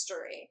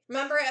mystery.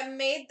 Remember, it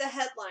made the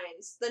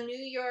headlines, the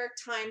New York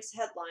Times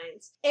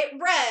headlines. It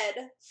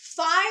read,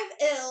 5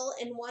 ill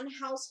in one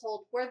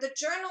household, where the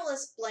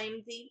journalist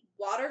blamed the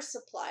water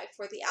supply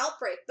for the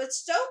outbreak. But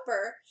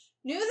Soper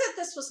knew that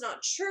this was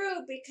not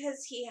true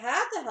because he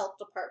had the health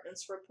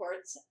department's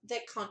reports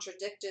that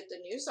contradicted the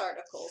news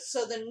articles.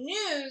 So the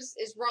news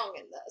is wrong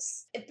in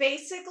this.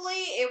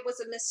 Basically, it was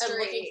a mystery, and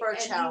looking for a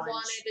challenge. He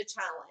wanted a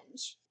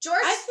challenge.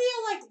 George, I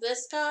feel like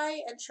this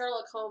guy and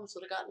Sherlock Holmes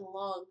would have gotten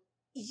along.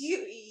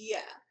 Yeah.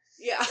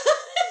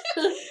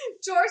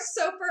 George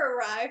Soper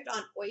arrived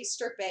on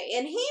Oyster Bay,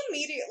 and he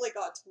immediately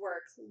got to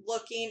work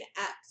looking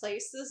at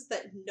places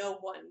that no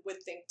one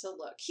would think to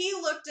look. He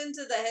looked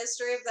into the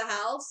history of the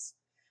house,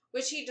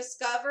 which he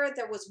discovered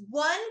there was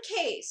one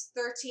case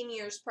 13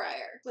 years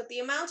prior. With the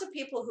amount of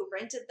people who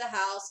rented the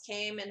house,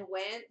 came and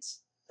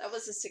went, That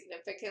was a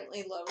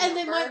significantly low And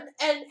number. they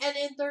might, and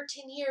in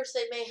 13 years,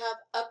 they may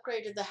have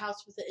upgraded the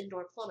house with the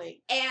indoor plumbing.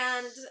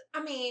 And,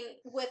 I mean,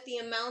 with the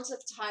amount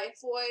of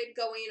typhoid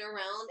going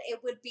around, it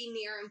would be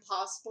near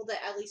impossible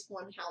that at least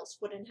one house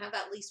wouldn't have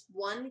at least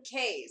one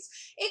case.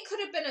 It could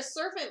have been a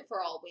servant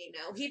for all we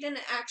know. He didn't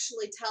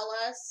actually tell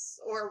us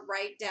or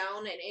write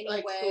down in any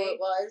Like way who it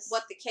was.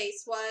 what the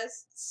case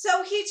was.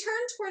 So he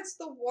turned towards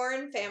the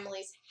Warren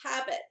family's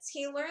habits.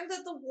 He learned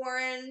that the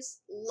Warrens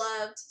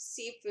loved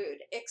seafood,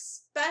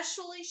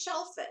 especially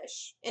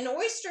shellfish. In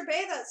Oyster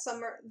Bay that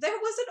summer, there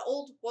was an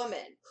old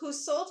woman who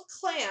sold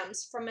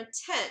clams from a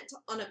tent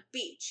on a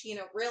beach,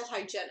 real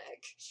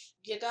hygienic.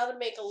 You gotta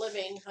make a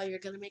living how you're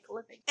gonna make a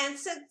living. And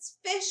since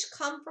fish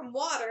come from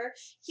water,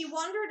 he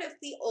wondered if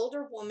the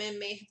older woman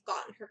may have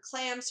gotten her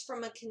clams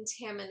from a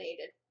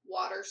contaminated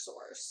water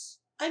source.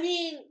 I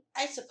mean,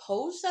 I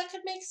suppose that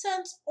could make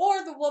sense.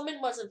 Or the woman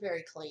wasn't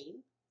very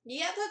clean.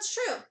 Yeah, that's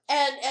true.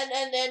 And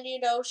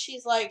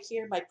she's like,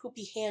 here, my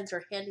poopy hands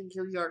are handing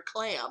you your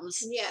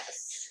clams.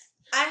 Yes.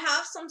 I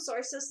have some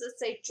sources that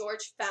say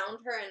George found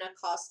her and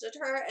accosted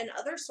her, and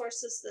other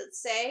sources that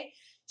say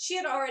she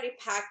had already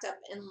packed up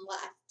and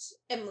left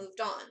and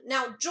moved on.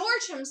 Now,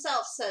 George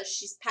himself says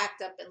she's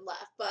packed up and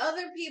left, but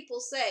other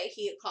people say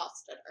he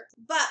accosted her.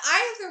 But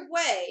either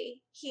way,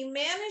 he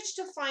managed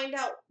to find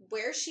out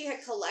where she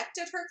had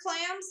collected her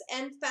clams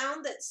and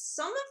found that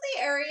some of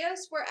the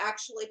areas were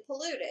actually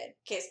polluted.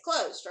 Case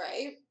closed,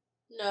 right?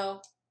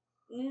 No.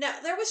 No,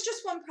 there was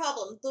just one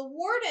problem. The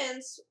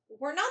Wardens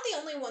were not the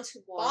only ones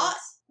who bought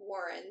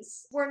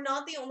Warrens. Were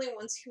not the only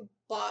ones who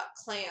bought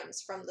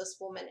clams from this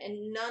woman,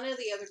 and none of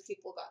the other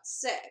people got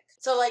sick.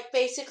 So, like,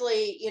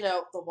 basically,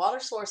 the water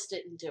source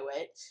didn't do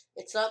it.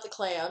 It's not the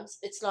clams.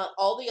 It's not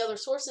all the other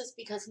sources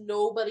because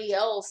nobody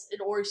else in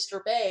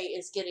Oyster Bay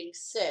is getting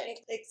sick.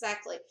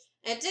 Exactly.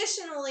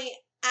 Additionally,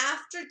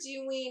 after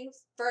doing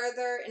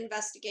further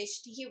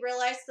investigation, he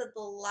realized that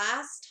the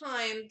last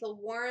time the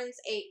Warrens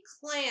ate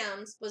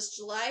clams was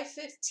July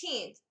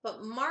 15th,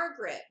 but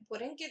Margaret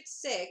wouldn't get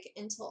sick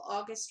until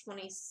August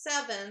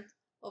 27th,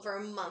 over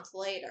a month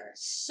later.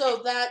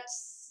 So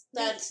that's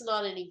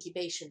not an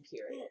incubation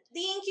period.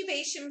 The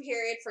incubation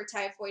period for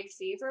typhoid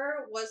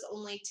fever was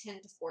only 10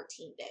 to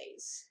 14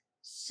 days.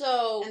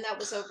 So, and that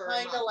was over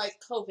kind of like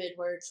COVID,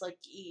 where it's like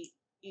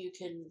you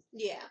can...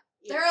 Yeah.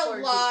 There are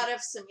a lot of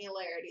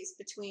similarities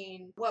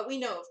between what we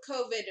know of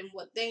COVID and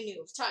what they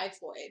knew of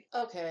typhoid.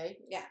 Okay.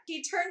 Yeah.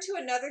 He turned to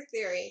another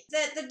theory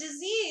that the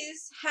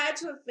disease had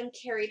to have been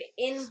carried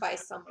in by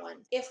someone.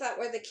 If that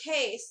were the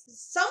case,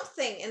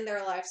 something in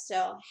their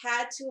lifestyle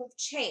had to have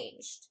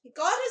changed. He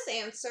got his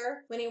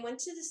answer when he went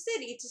to the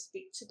city to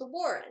speak to the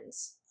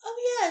Warrens.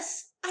 Oh,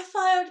 yes. I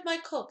fired my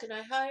cook and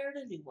I hired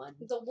a new one.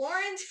 The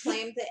Warrens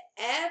claimed that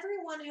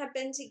everyone had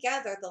been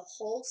together the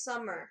whole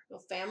summer. No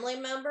family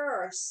member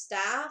or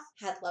staff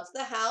had left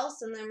the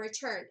house and then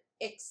returned,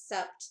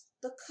 except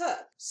the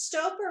cook.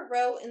 Stoper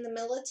wrote in the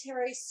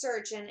Military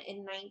Surgeon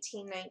in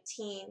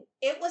 1919,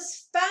 it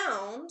was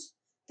found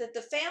that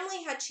the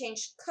family had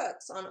changed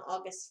cooks on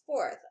August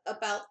 4th,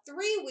 about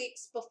 3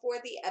 weeks before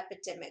the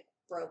epidemic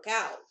broke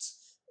out.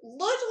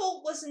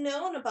 Little was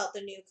known about the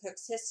new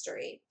cook's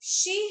history.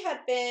 She had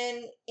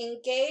been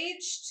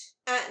engaged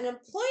at an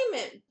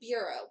employment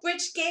bureau,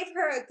 which gave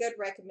her a good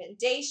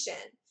recommendation.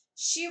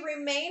 She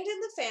remained in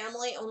the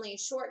family only a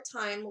short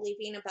time,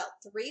 leaving about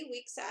 3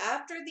 weeks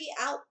after the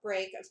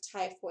outbreak of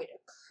typhoid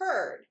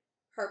occurred.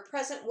 Her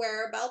present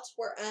whereabouts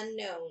were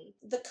unknown.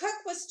 The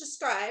cook was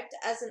described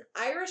as an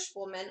Irish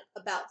woman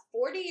about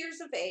 40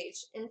 years of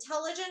age,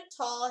 intelligent,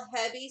 tall,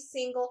 heavy,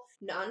 single,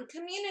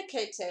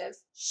 non-communicative.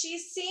 She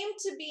seemed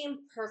to be in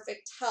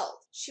perfect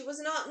health. She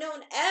was not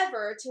known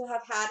ever to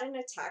have had an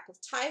attack of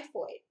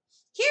typhoid.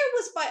 Here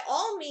was by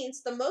all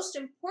means the most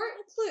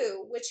important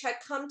clue which had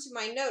come to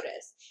my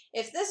notice.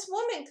 If this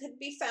woman could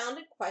be found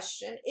and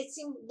questioned, it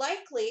seemed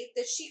likely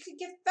that she could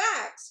give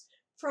facts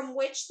from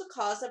which the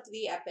cause of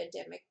the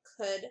epidemic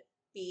could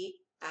be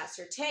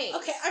ascertained.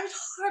 Okay, I would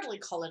hardly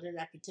call it an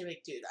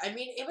epidemic, dude. I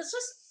mean, it was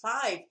just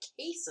 5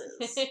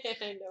 cases.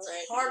 I know,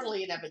 right? It's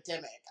hardly an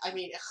epidemic. I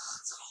mean,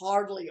 it's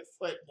hardly a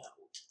footnote.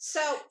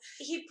 So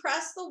he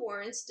pressed the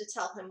Warrens to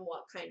tell him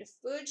what kind of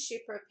food she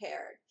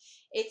prepared.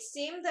 It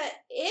seemed that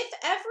if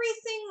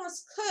everything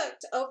was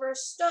cooked over a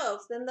stove,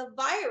 then the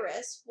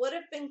virus would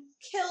have been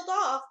killed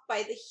off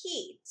by the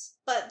heat.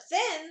 But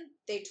then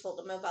they told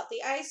him about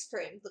the ice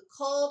cream, the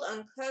cold,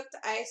 uncooked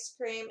ice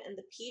cream, and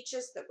the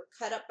peaches that were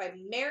cut up by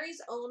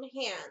Mary's own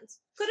hands.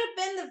 Could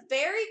have been the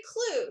very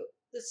clue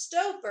the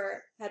Stoper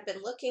had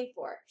been looking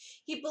for.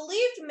 He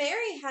believed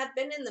Mary had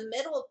been in the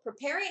middle of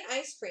preparing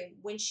ice cream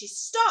when she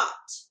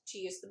stopped to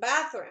use the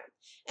bathroom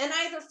and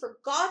either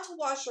forgot to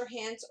wash her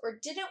hands or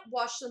didn't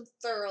wash them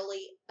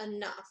thoroughly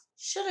enough.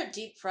 Should have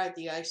deep fried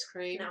the ice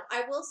cream. Now,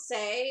 I will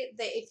say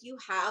that if you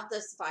have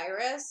this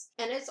virus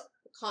and it's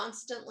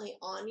constantly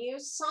on you,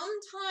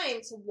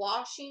 sometimes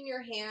washing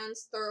your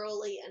hands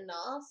thoroughly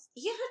enough,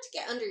 you have to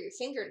get under your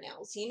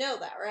fingernails. You know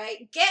that, right?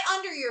 Get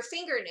under your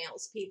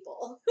fingernails,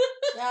 people.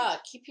 Yeah,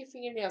 keep your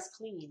fingernails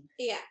clean.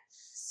 Yeah.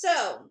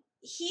 So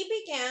he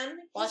began.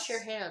 Wash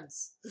your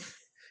hands.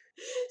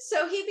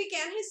 So he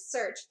began his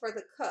search for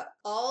the cook.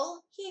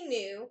 All he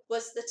knew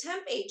was the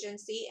temp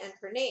agency and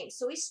her name,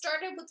 so he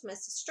started with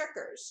Mrs.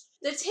 Strickers.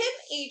 The temp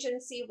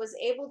agency was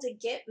able to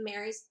get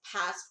Mary's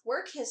past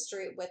work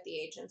history with the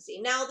agency.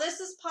 Now,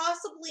 this is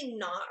possibly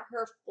not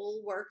her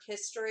full work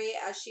history,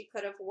 as she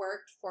could have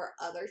worked for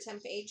other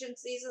temp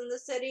agencies in the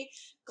city,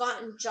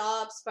 gotten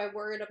jobs by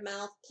word of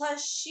mouth,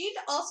 plus she'd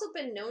also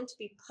been known to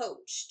be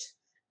poached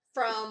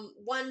from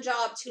one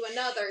job to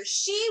another.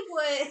 She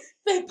would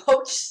They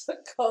poached the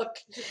cook.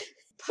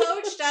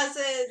 poached as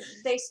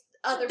in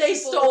other They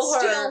people stole would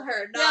steal her.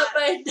 her. Yeah, Not,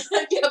 but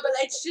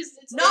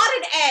it's not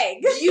an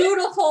egg.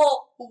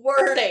 beautiful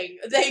wording.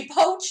 They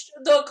poached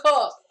the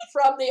cook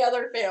from the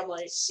other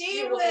family.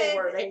 Beautiful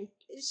wording.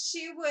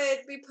 She would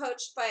be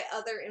poached by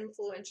other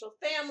influential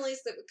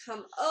families that would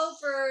come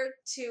over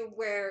to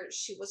where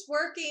she was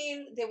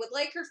working. They would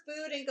like her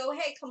food and go,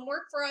 "Hey, come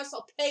work for us.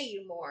 I'll pay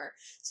you more."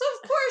 So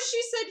of course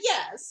she said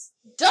yes.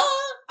 Duh!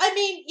 I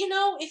mean,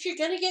 if you're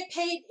gonna get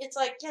paid, it's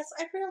like, yes,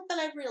 I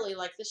really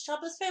like this job.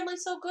 This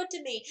family's so good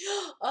to me.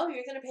 Oh,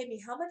 you're gonna pay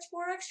me how much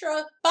more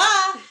extra?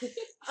 Bye!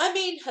 I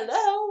mean,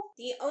 hello?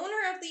 The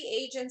owner of the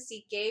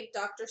agency gave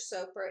Dr.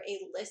 Soper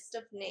a list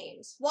of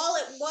names. While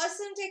it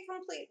wasn't a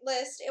complete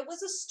list, it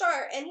was a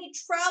start, and he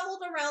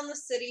traveled around the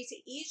city to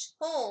each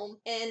home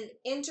and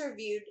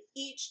interviewed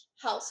each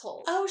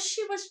household. Oh,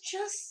 she was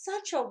just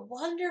such a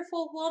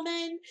wonderful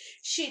woman.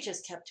 She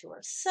just kept to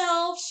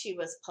herself. She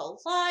was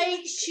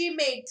polite. She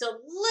made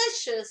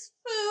delicious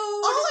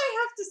food. All I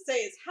have to say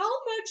is, how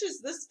much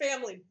is this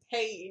family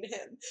paying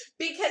him?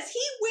 Because he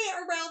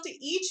went around to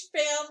each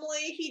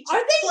family.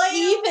 Are they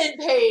even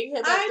paying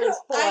him at this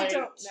point? I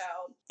don't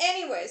know.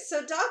 Anyway,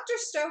 so Dr.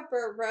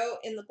 Stoper wrote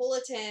in the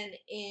bulletin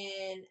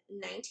in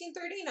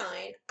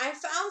 1939, "I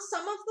found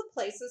some of the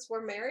places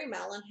where Mary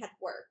Mellon had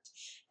worked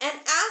and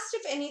asked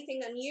if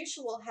anything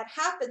unusual had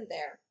happened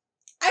there.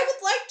 I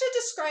would like to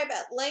describe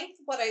at length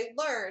what I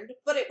learned,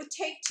 but it would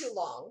take too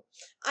long.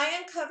 I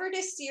uncovered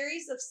a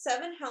series of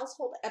 7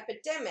 household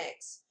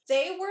epidemics.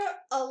 They were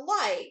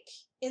alike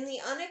in the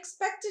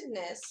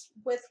unexpectedness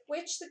with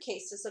which the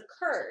cases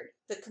occurred,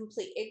 the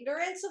complete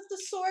ignorance of the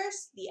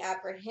source, the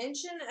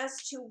apprehension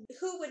as to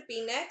who would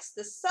be next,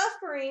 the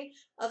suffering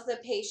of the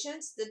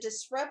patients, the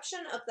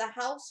disruption of the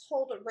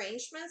household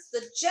arrangements,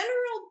 the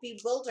general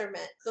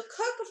bewilderment. The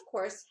cook, of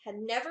course, had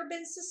never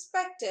been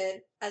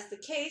suspected as the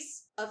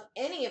case of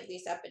any of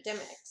these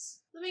epidemics."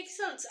 That makes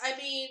sense. I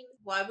mean,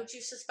 why would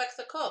you suspect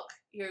the cook?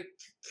 You're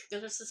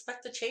going to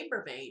suspect the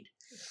chambermaid.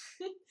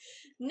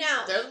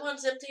 Now, they're the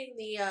ones emptying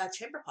the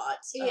chamber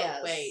pots. Yes.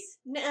 Oh, wait.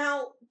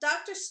 Now,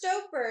 Dr.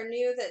 Stoper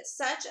knew that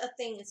such a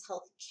thing as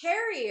healthy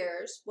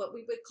carriers, what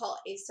we would call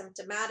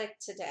asymptomatic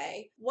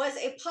today, was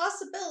a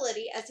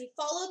possibility as he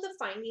followed the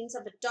findings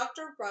of a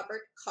Dr.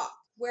 Robert Koch,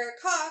 where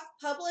Koch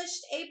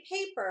published a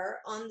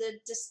paper on the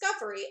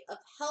discovery of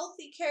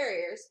healthy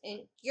carriers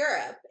in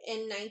Europe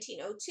in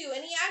 1902,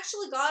 and he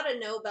actually got a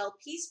Nobel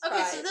Peace Prize.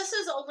 Okay, so this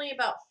is only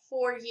about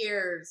 4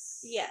 years.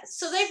 Yes.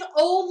 So they've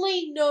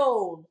only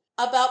known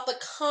about the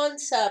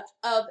concept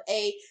of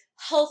a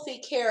healthy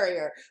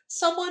carrier,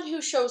 someone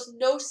who shows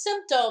no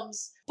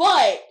symptoms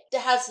but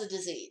has the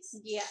disease.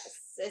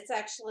 Yes, it's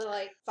actually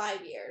like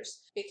 5 years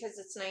because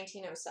it's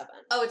 1907.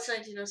 Oh, it's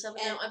 1907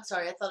 now? I'm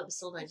sorry, I thought it was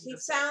still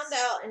 1906. He found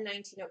out in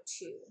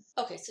 1902.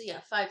 Okay, so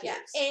yeah, 5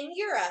 years. In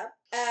Europe,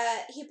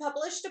 he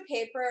published a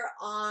paper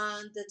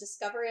on the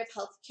discovery of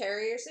health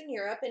carriers in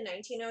Europe in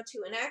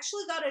 1902 and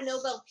actually got a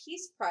Nobel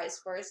Peace Prize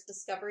for his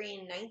discovery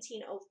in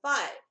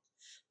 1905.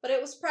 But it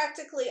was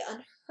practically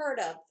unheard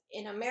of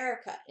in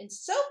America. And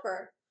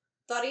Soper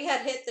thought he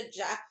had hit the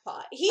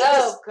jackpot.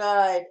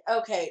 God.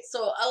 Okay,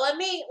 so let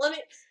me.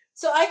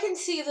 So I can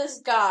see this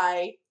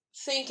guy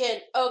thinking,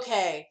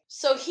 okay,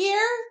 so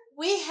here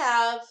we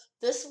have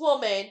this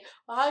woman.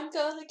 I'm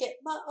gonna get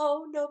my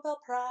own Nobel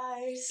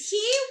Prize.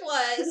 He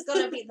was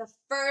gonna be the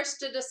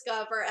first to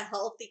discover a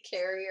healthy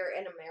carrier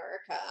in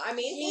America. I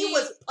mean, he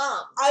was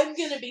pumped. I'm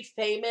gonna be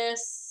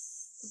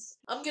famous.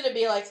 I'm gonna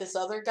be like this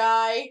other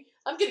guy.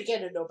 I'm gonna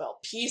get a Nobel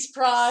Peace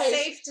Prize.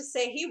 Safe to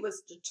say he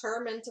was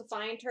determined to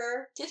find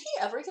her. Did he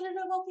ever get a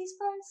Nobel Peace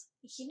Prize?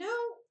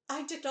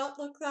 I did not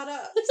look that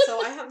up,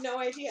 so I have no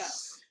idea.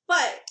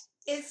 But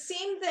it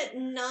seemed that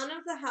none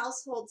of the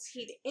households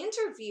he'd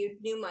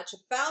interviewed knew much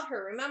about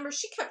her. Remember,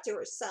 she kept to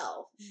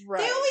herself.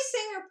 Right. They always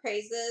sang her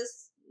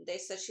praises. They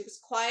said she was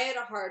quiet,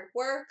 a hard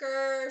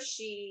worker.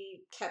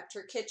 She kept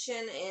her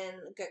kitchen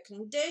in good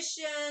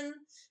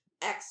condition.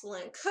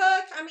 Excellent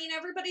cook. I mean,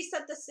 everybody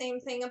said the same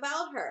thing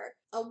about her.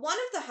 One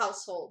of the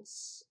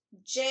households,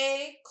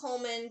 J.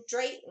 Coleman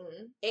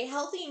Drayton, a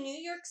healthy New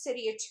York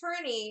City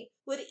attorney,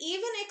 would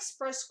even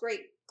express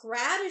great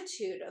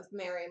gratitude of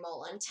Mary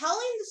Mullen,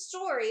 telling the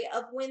story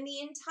of when the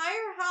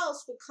entire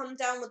house would come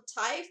down with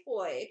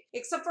typhoid,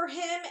 except for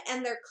him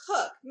and their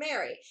cook,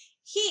 Mary.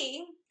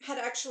 He had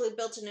actually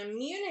built an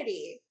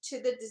immunity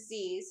to the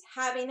disease,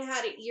 having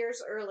had it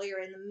years earlier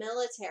in the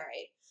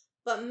military.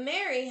 But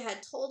Mary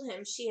had told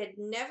him she had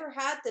never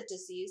had the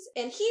disease,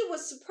 and he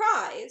was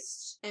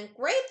surprised and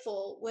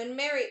grateful when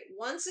Mary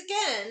once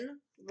again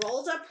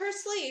rolled up her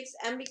sleeves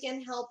and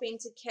began helping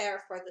to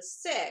care for the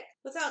sick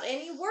without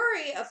any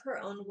worry of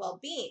her own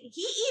well-being.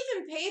 He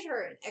even paid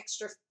her an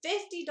extra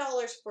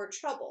 $50 for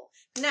trouble.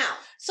 Now,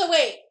 so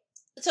wait,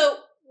 so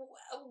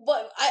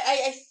what?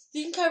 I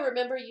think I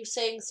remember you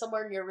saying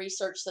somewhere in your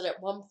research that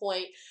at one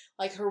point,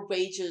 like her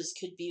wages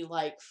could be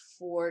like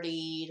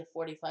 $40 to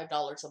 $45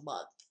 a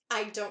month.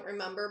 I don't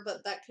remember,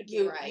 but that could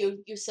be right.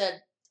 You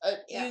said.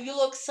 Yeah. You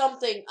look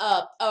something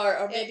up,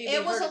 or maybe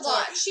it was a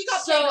lot. She got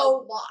so, paid a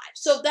lot.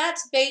 So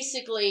that's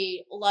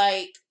basically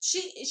like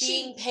she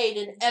being paid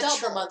an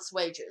extra doubled. month's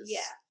wages. Yeah.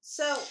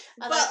 So,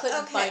 and I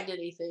couldn't find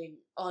anything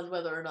on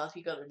whether or not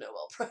he got a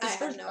Nobel Prize. I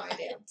have no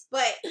idea.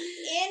 But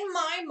in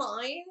my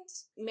mind,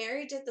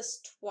 Mary did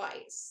this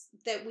twice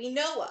that we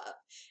know of,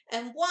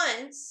 and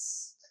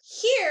once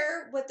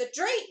here with the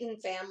Drayton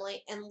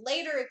family, and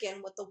later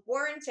again with the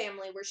Warren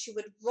family, where she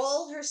would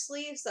roll her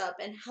sleeves up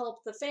and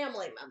help the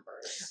family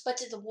members. But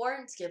did the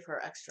Warrens give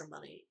her extra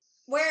money?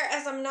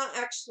 Whereas I'm not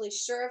actually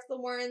sure if the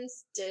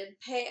Warrens did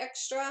pay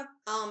extra.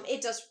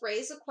 It does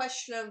raise a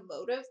question of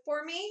motive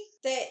for me,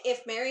 that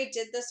if Mary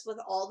did this with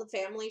all the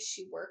families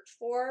she worked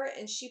for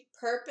and she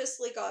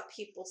purposely got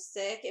people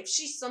sick, if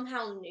she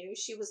somehow knew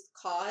she was the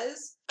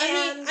cause.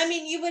 I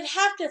mean, you would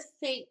have to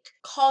think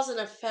cause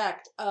and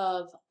effect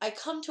of, I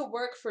come to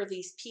work for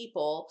these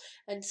people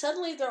and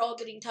suddenly they're all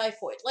getting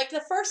typhoid. Like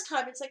the first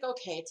time it's like,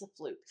 okay, it's a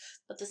fluke.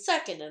 But the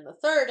second and the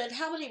third, and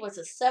how many was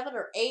it, 7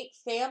 or 8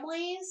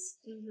 families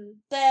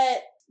that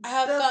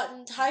have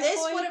gotten typhoid?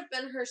 This would have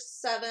been her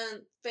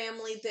 7th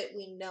family that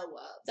we know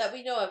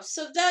of.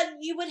 So that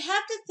you would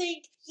have to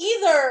think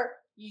either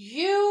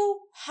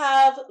you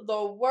have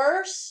the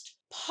worst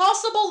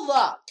possible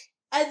luck,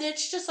 and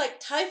it's just like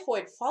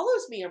typhoid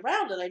follows me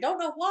around and I don't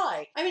know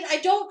why. I mean, I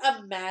don't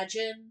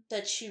imagine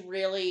that she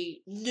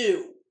really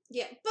knew.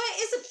 Yeah, but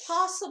is it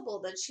possible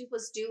that she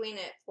was doing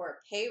it for a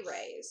pay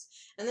raise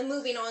and then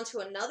moving on to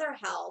another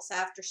house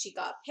after she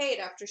got paid,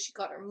 after she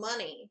got her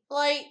money?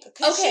 Like,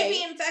 could she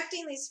be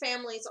infecting these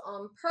families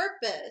on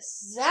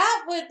purpose?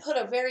 That would put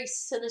a very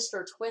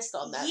sinister twist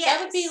on that. Yes.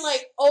 That would be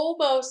like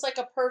almost like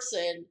a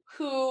person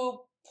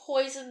who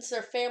poisons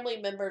their family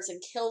members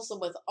and kills them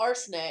with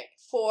arsenic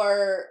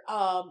for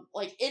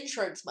like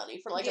insurance money,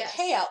 for like a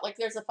payout, like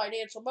there's a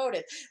financial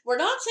motive. We're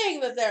not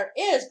saying that there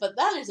is, but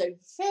that is a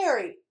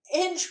very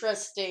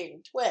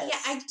interesting twist. Yeah,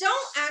 I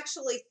don't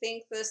actually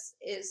think this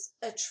is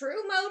a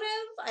true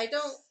motive.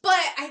 But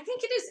I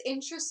think it is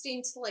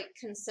interesting to like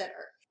consider.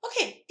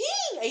 Okay,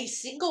 being a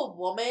single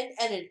woman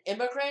and an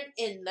immigrant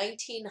in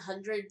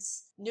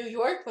 1900s New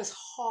York was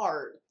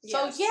hard.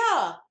 Yes. So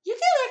yeah, you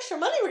get extra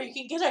money where you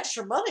can get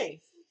extra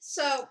money.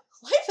 So,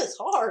 life is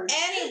hard.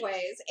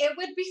 Anyways, it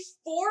would be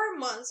 4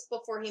 months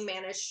before he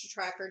managed to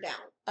track her down.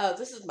 Oh,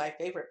 this is my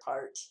favorite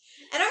part.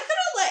 And I'm going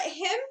to let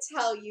him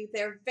tell you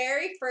their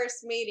very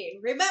first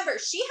meeting. Remember,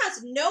 she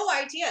has no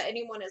idea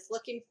anyone is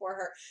looking for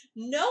her.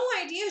 No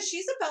idea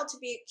she's about to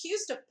be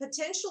accused of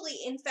potentially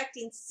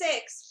infecting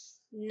 7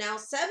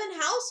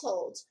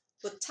 households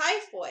with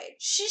typhoid.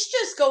 She's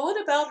just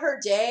going about her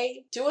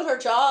day, doing her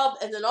job,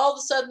 and then all of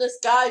a sudden this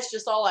guy's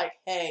just all like,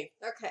 hey.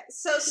 Okay,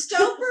 so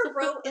Stover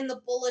wrote in the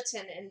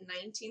Bulletin in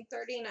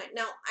 1939.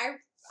 Now,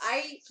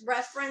 I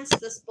reference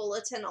this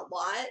bulletin a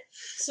lot,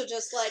 so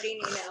just letting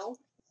you know.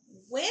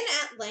 When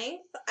at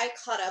length I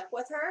caught up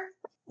with her,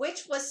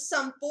 which was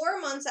some 4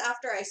 months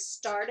after I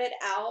started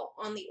out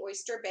on the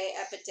Oyster Bay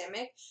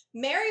epidemic,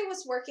 Mary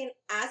was working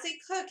as a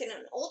cook in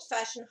an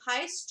old-fashioned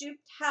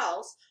high-stooped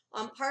house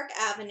on Park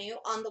Avenue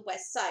on the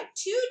west side,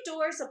 2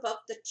 doors above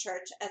the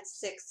church at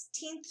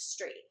 16th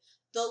Street.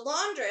 The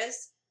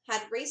laundress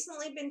had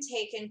recently been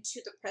taken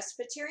to the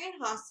Presbyterian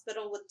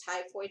Hospital with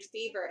typhoid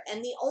fever,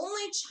 and the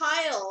only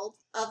child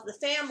of the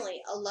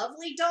family, a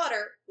lovely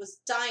daughter,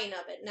 was dying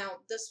of it. Now,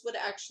 this would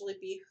actually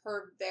be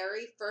her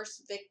very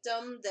first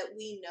victim that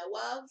we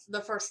know of.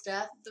 The first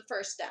death? The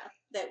first death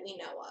that we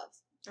know of.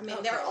 I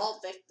mean, they're all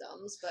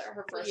victims, but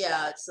her first death.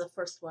 Yeah, it's the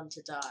first one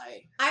to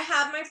die. I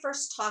had my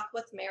first talk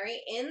with Mary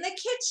in the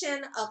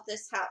kitchen of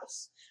this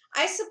house.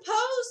 I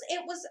suppose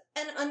it was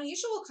an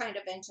unusual kind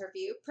of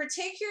interview,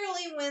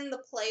 particularly when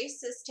the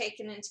place is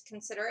taken into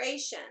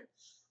consideration.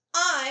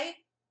 I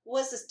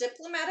was as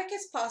diplomatic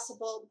as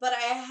possible, but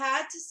I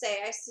had to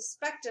say I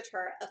suspected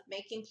her of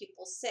making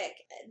people sick,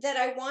 that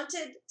I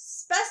wanted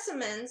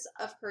specimens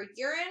of her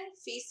urine,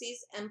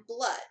 feces, and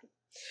blood.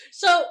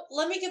 So,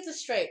 let me get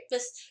this straight.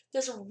 This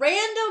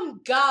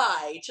random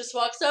guy just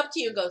walks up to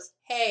you and goes,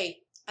 hey,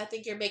 I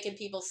think you're making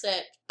people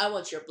sick. I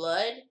want your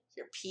blood,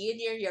 your pee, and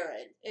your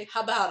urine.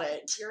 How about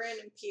it? Urine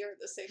and pee are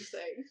the same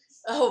thing.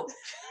 Oh,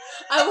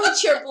 I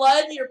want your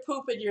blood, your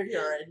poop, and your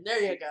urine.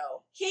 There you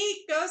go.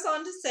 He goes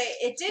on to say,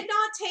 it did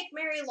not take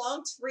Mary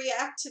long to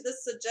react to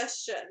this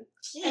suggestion.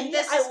 And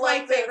this is my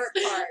favorite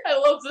part. I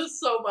love this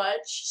so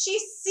much. She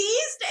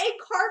seized a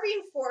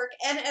carving fork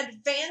and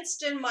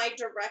advanced in my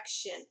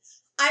direction.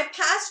 I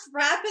passed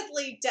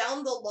rapidly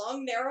down the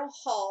long, narrow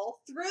hall,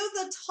 through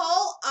the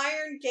tall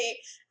iron gate,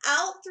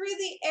 out through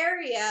the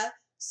area,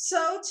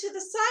 so to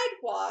the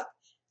sidewalk.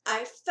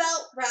 I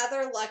felt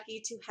rather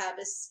lucky to have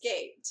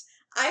escaped.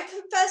 I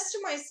confessed to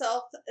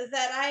myself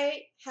that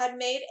I had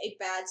made a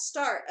bad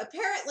start.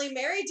 Apparently,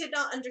 Mary did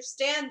not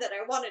understand that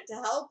I wanted to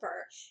help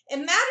her. It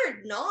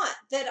mattered not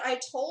that I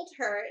told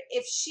her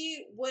if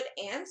she would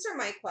answer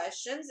my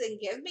questions and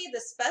give me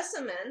the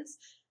specimens,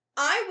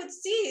 I would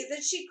see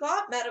that she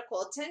got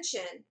medical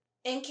attention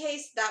in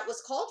case that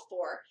was called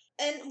for,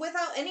 and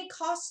without any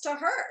cost to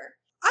her.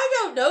 I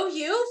don't know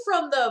you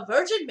from the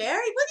Virgin Mary.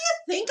 What do you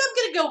think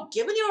I'm gonna go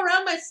giving you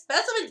around my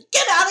specimens?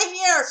 Get out of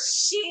here!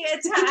 She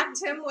attacked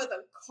him with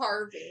a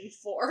carving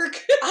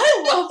fork.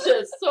 I love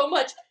this so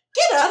much.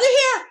 Get out of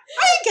here!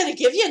 I ain't gonna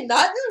give you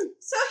nothing.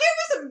 So here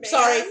was a man.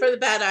 Sorry for the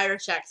bad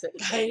Irish accent,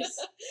 guys.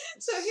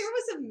 So here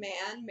was a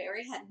man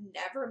Mary had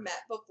never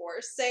met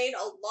before, saying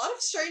a lot of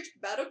strange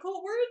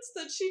medical words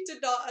that she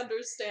did not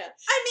understand.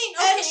 I mean,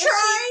 okay, and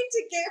trying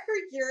to get her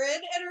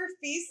urine and her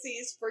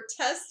feces for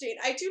testing.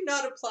 I do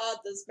not applaud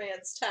this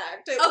man's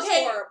tact. It was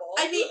horrible.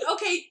 I mean,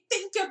 okay,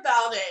 think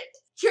about it.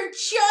 You're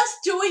just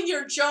doing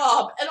your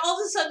job, and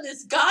all of a sudden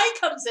this guy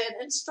comes in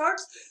and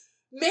starts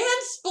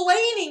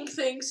mansplaining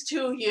things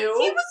to you.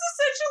 He was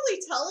essentially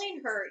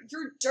telling her,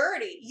 you're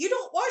dirty. You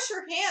don't wash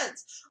your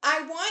hands.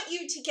 I want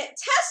you to get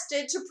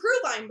tested to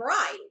prove I'm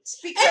right.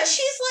 Because and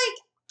she's like,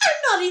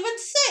 I'm not even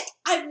sick.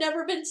 I've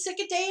never been sick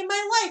a day in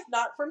my life,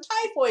 not from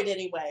typhoid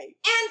anyway.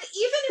 And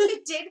even if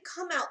it did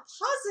come out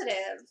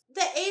positive,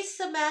 the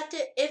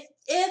asymptomatic,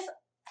 if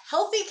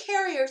healthy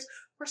carriers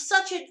were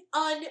such an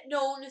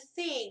unknown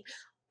thing,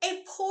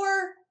 a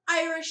poor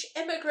Irish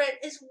immigrant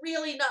is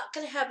really not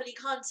going to have any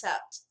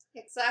concept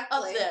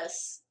of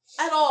this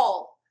at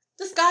all.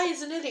 This guy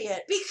is an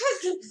idiot.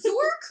 Because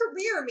your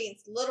career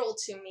means little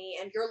to me,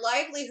 and your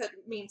livelihood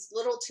means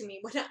little to me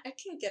when I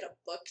can get a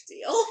book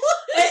deal.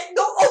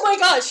 No, oh my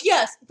gosh,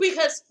 yes.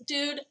 Because,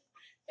 dude,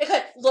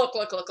 okay, look.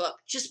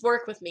 Just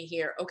work with me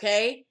here,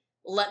 okay?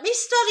 Let me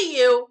study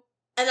you,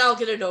 and I'll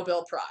get a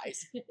Nobel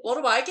Prize. What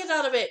do I get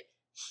out of it?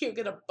 You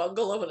get a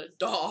bungalow and a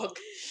dog.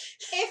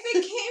 If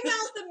it came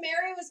out that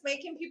Mary was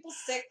making people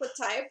sick with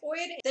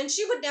typhoid, then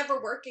she would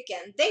never work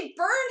again. They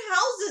burned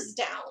houses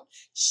down,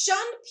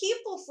 shunned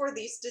people for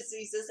these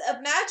diseases.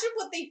 Imagine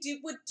what they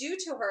would do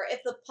to her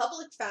if the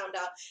public found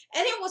out.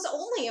 And it was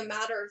only a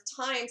matter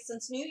of time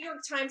since New York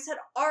Times had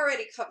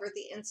already covered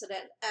the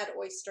incident at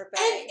Oyster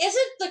Bay. And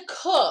isn't the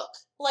cook,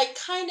 like,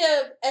 kind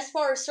of, as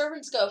far as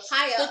servants go,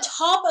 high up, the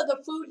top of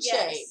the food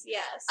chain?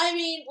 Yes. I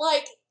mean,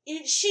 like,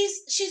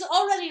 she's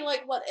already,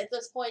 like, what, at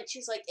this point,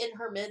 she's, like, in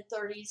her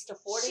mid-30s to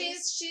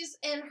 40s? She's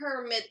in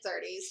her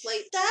mid-30s.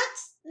 Like,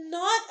 that's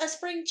not a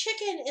spring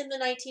chicken in the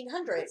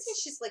 1900s. I'd say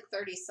she's, like,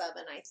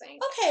 37, I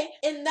think. Okay,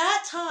 in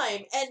that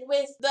time, and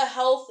with the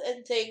health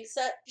and things,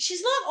 that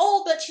she's not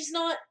old, but she's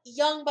not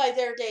young by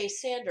their day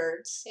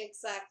standards.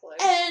 Exactly.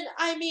 And,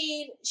 I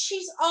mean,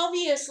 she's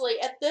obviously,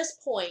 at this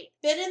point,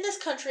 been in this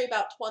country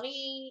about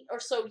 20 or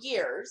so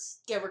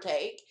years, give or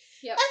take.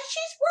 Yep. And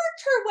she's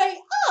worked her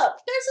way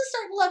up. There's a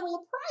certain level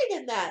of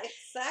pride in that.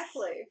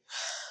 Exactly.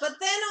 But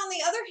then on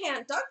the other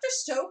hand, Dr.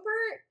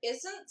 Stoper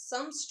isn't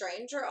some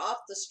stranger off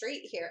the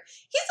street here.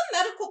 He's a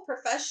medical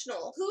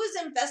professional who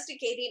is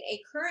investigating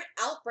a current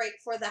outbreak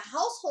for the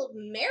household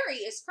Mary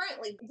is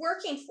currently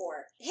working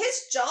for.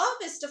 His job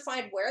is to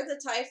find where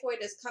the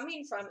typhoid is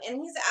coming from, and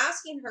he's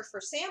asking her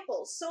for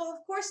samples. So,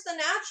 of course, the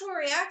natural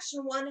reaction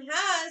one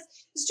has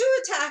is to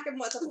attack him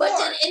with a fork. But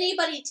did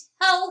anybody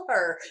tell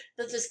her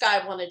that this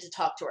guy wanted to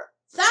talk to her?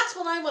 That's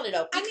what I want to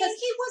know. Because I mean,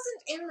 he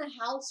wasn't in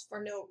the house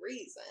for no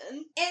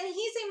reason. And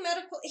he's a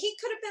medical... He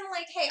could have been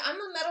like, hey, I'm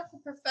a medical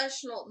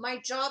professional. My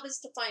job is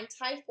to find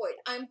typhoid.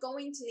 I'm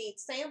going to need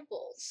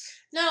samples.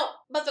 No,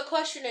 but the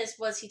question is,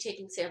 was he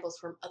taking samples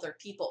from other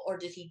people, or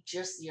did he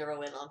just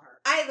zero in on her?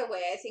 Either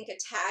way, I think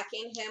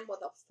attacking him with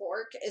a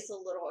fork is a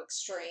little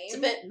extreme. It's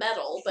a bit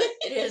metal, but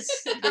it is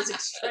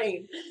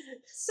extreme.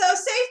 So,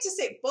 safe to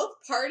say, both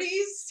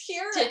parties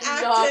here did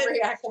not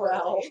react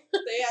well.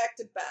 They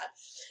acted bad.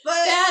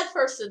 But bad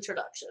first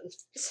introduction.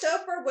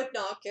 Stoper would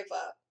not give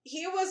up.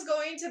 He was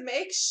going to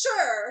make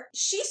sure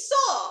she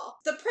saw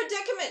the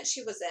predicament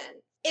she was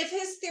in, if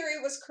his theory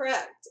was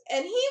correct,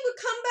 and he would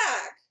come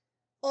back,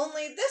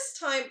 only this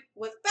time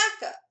with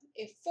backup,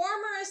 a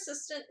former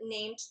assistant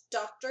named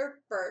Dr.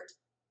 Bert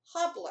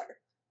Hobler.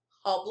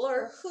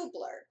 Hobler? Or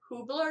Hubler.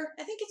 Hubler?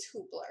 I think it's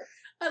Hubler.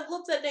 I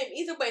love that name.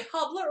 Either way,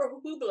 Hobler or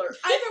Hubler.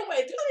 Either way,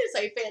 that is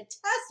a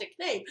fantastic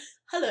name.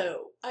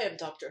 Hello, I am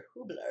Dr.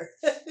 Hubler.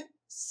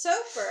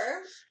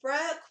 Stoper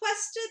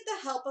requested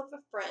the help of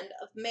a friend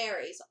of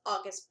Mary's,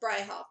 August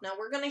Breihoff. Now,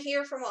 we're going to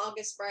hear from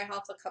August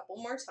Breihoff a couple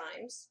more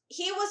times.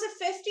 He was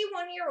a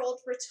 51-year-old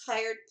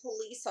retired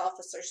police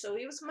officer, so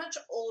he was much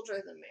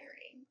older than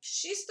Mary.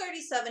 She's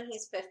 37,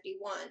 he's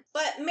 51.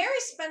 But Mary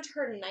spent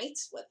her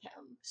nights with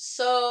him.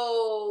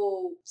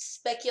 So,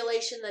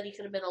 speculation that he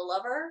could have been a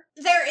lover?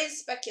 There is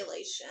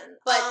speculation.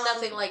 But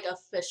nothing like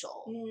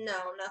official. No,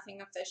 nothing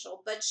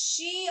official. But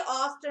she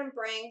often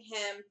bring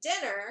him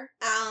dinner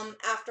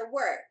after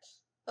work.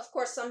 Of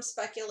course, some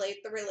speculate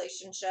the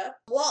relationship,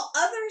 while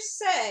others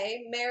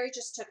say Mary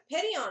just took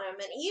pity on him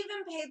and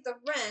even paid the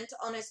rent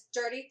on his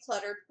dirty,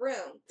 cluttered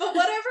room. But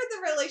whatever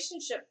the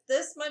relationship,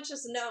 this much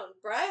is known.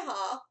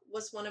 Bryhoff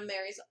was one of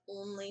Mary's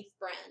only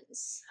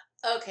friends.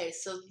 Okay,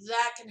 so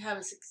that can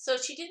have so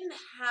she didn't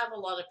have a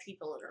lot of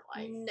people in her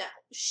life. No,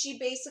 she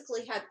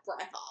basically had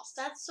Bryhoff.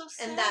 That's so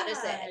sad. And that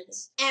is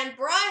it. And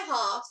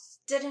Bryhoff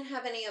didn't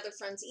have any other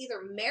friends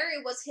either.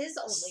 Mary was his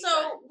only friend.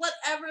 So,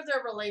 whatever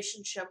their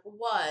relationship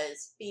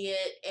was, be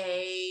it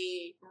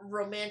a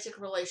romantic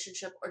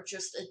relationship or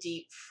just a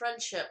deep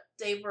friendship,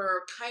 they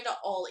were kind of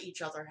all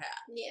each other had.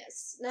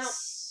 Yes. Now,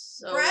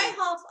 so,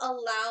 Bryhoff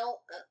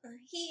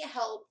he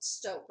helped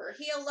Stoper.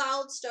 He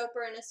allowed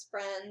Stoper and his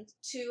friend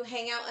to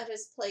hang out at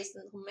his place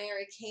until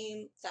Mary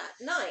came that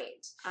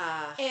night.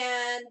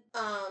 And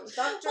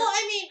Dr. Well,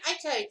 I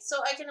mean, so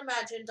I can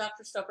imagine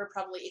Dr. Stoper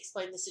probably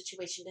explained the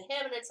situation to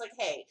him, and it's like,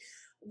 hey,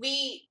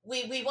 we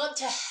want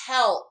to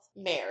help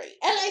Mary.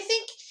 And I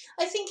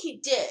think he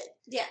did.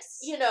 Yes.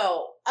 You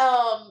know,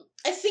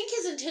 I think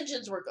his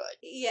intentions were good.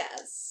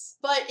 Yes.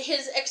 But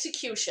his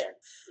execution.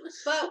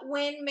 But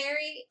when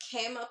Mary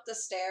came up the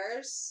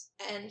stairs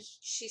and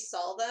she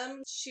saw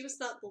them, she was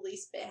not the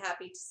least bit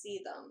happy to see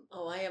them.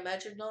 Oh, I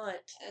imagine not.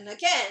 And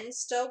again,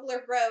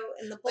 Stobler wrote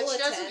in the bulletin.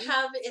 But she doesn't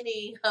have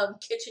any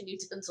kitchen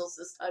utensils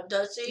this time,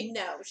 does she?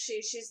 No,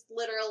 she's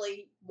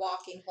literally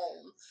walking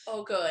home.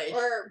 Oh, good.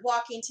 Or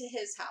walking to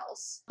his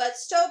house. But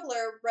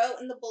Stobler wrote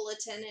in the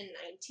bulletin in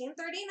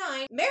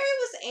 1939, Mary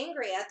was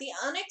angry at the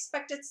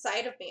unexpected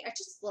sight of me. I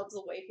just love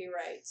the way he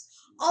writes.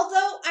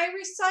 Although I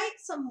recite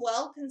some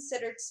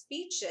well-considered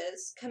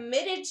speeches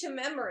committed to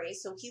memory,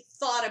 so he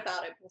thought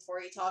about it before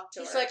he talked to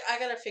her. He's like, I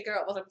gotta figure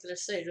out what I'm gonna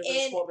say to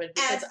this woman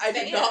because I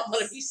do not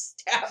want to be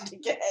stabbed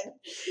again.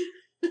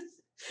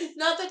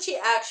 Not that she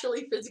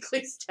actually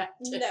physically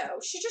stabbed him. No,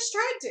 she just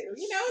tried to.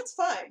 You know, it's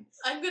fine.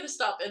 I'm going to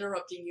stop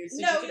interrupting you so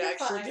you can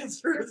actually get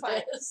through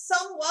this.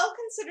 Some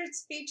well-considered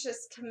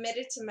speeches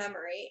committed to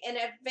memory in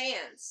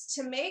advance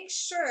to make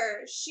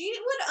sure she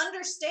would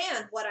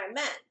understand what I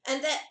meant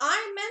and that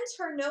I meant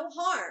her no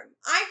harm.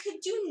 I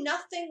could do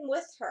nothing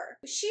with her.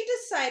 She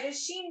decided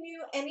she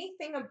knew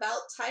anything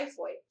about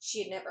typhoid.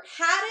 She had never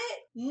had it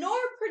nor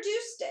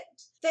produced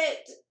it.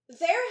 That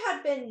there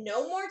had been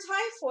no more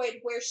typhoid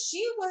where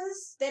she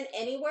was than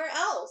anywhere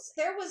else.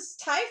 There was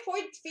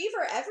typhoid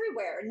fever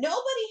everywhere.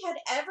 Nobody had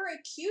ever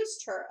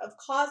accused her of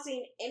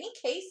causing any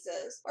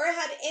cases or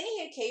had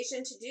any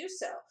occasion to do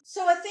so.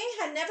 So a thing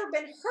had never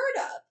been heard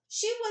of.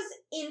 She was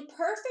in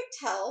perfect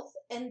health,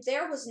 and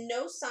there was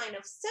no sign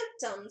of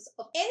symptoms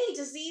of any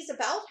disease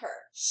about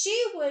her. She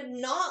would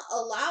not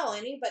allow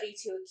anybody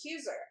to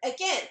accuse her.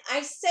 Again,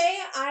 I say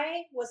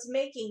I was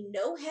making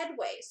no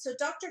headway, so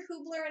Dr.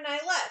 Hubler and I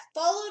left,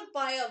 followed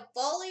by a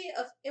volley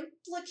of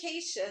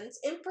imprecations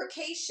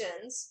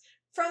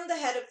from the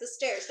head of the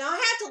stairs. Now, I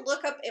had to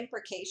look up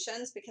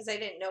imprecations because I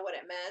didn't know what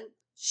it meant.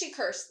 She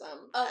cursed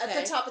them at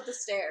the top of the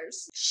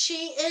stairs.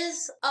 She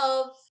is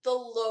of the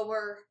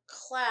lower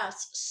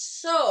class,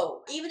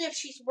 so even if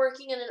she's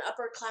working in an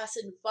upper class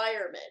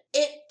environment,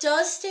 it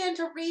does stand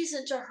to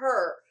reason to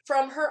her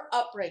from her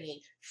upbringing,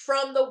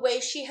 from the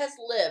way she has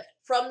lived,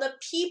 from the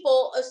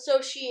people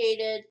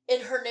associated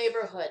in her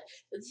neighborhood,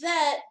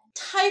 that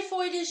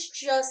typhoid is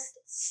just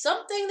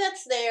something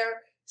that's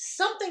there,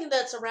 something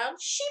that's around.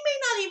 She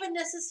may not even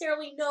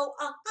necessarily know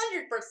 100%.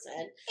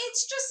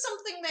 It's just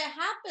something that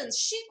happens.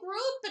 She grew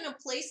up in a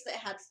place that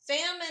had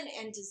famine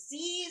and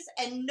disease,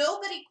 and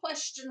nobody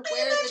questioned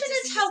where the disease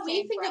it's how we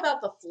came think from.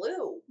 about the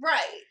flu.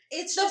 Right.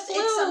 It's the just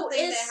flu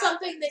it's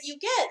something that you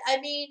get.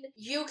 I mean,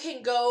 you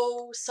can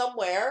go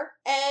somewhere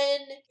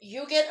and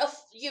you get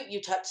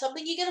you touch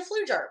something, you get a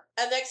flu germ,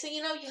 and next thing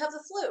you know, you have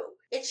the flu.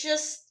 It's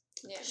just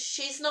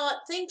she's not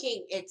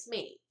thinking it's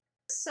me.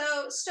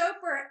 So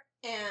Stoper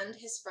and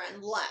his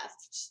friend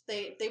left.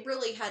 They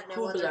really had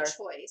no other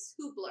choice.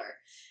 Hubler.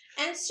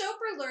 And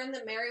Stoper learned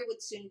that Mary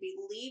would soon be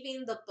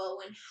leaving the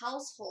Bowen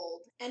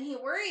household, and he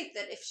worried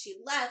that if she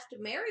left,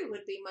 Mary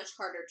would be much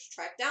harder to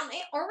track down.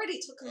 It already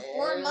took him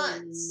 4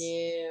 months.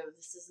 No,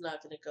 this is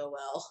not going to go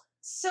well.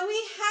 So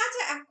he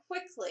had to act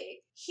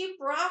quickly. He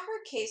brought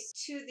her case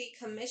to the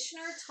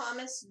Commissioner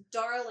Thomas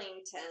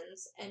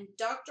Darlington's and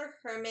Dr.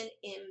 Herman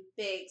M.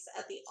 Biggs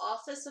at the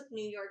Office of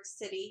New York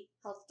City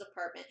Health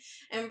Department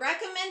and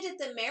recommended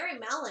that Mary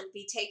Mallon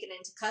be taken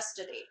into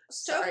custody.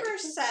 Stoper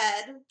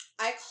said,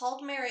 I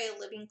called Mary a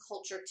living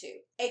culture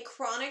tube, a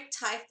chronic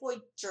typhoid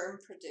germ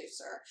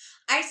producer.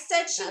 I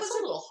said she was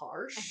a little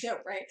harsh. I know,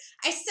 right?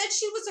 I said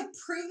she was a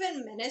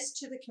proven menace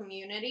to the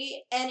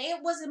community, and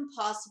it was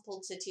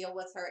impossible to deal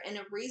with her in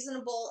a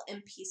reasonable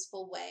and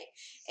peaceful way.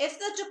 If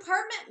the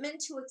department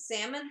meant to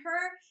examine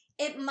her,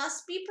 it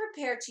must be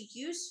prepared to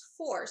use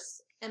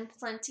force and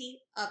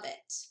plenty of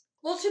it.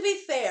 Well, to be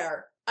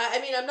fair, I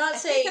mean, I'm not I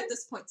saying think at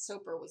this point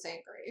Soper was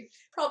angry.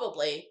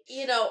 probably.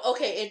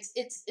 Okay,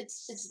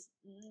 it's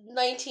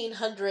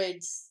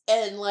 1900s,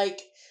 and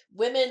like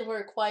women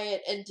were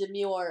quiet and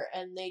demure,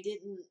 and they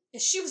didn't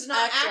She was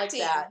not act like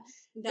acting. that.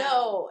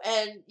 No,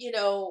 and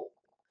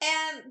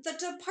And the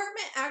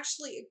department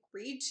actually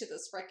agreed to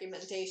this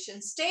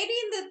recommendation,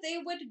 stating that they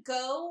would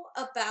go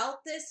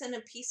about this in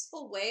a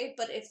peaceful way,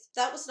 but if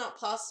that was not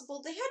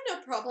possible, they had no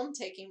problem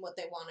taking what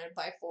they wanted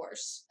by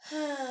force.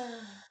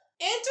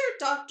 Enter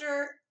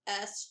Dr.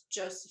 S.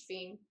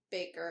 Josephine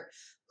Baker,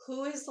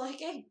 who is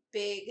like a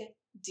big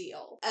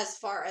deal as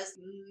far as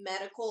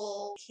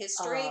medical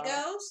history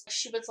goes.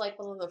 She was like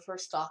one of the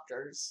first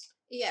doctors.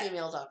 Yeah.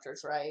 Female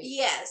doctors, right?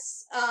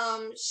 Yes.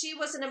 She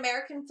was an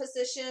American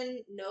physician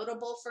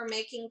notable for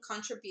making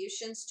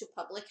contributions to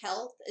public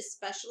health,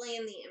 especially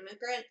in the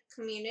immigrant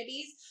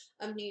communities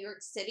of New York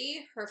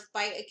City. Her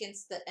fight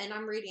against and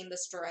I'm reading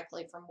this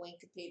directly from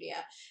Wikipedia,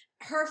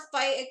 her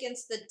fight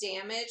against the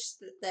damage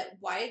that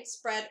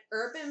widespread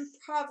urban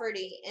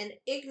poverty and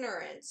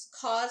ignorance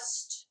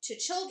caused to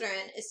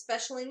children,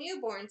 especially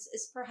newborns,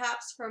 is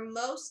perhaps her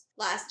most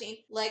lasting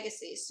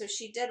legacy. So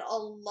she did a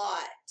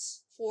lot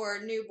for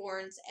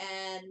newborns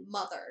and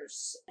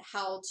mothers,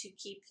 how to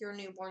keep your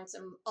newborns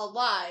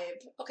alive.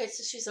 Okay,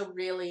 so she's a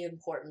really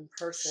important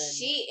person.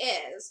 She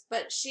is,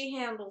 but she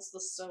handles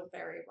this so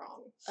very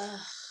wrong. Ugh.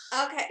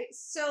 Okay,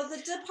 so the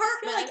department... I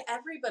feel like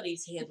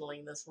everybody's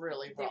handling this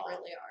really wrong. They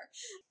really are.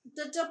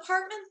 The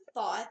department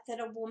thought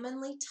that a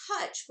womanly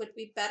touch would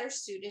be better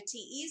suited to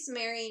ease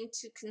Marion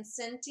to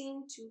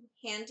consenting to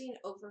handing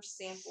over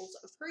samples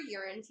of her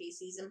urine,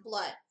 feces, and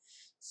blood.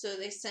 So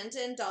they sent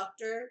in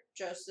Dr.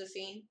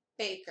 Josephine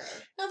Baker.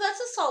 Now, that's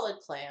a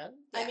solid plan.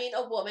 Yeah. I mean,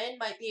 a woman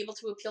might be able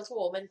to appeal to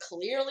a woman.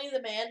 Clearly,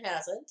 the man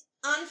hasn't.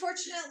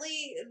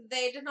 Unfortunately,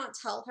 they did not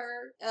tell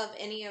her of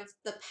any of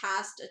the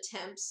past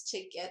attempts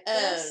to get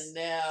this.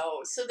 Oh, no.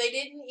 So they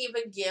didn't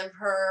even give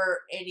her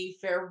any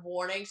fair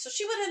warning. So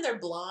she went in there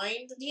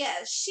blind? Yeah,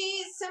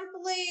 she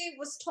simply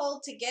was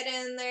told to get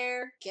in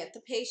there, get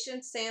the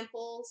patient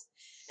samples.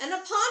 And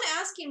upon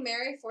asking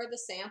Mary for the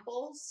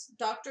samples,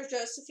 Dr.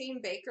 Josephine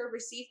Baker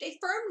received a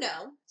firm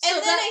no,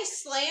 and then a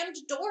slammed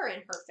door in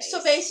her face.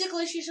 So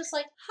basically, she's just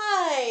like,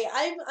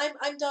 "Hi,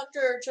 I'm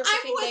Dr.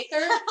 Josephine Baker.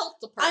 The health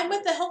department. I'm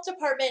with the health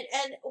department,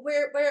 and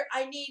where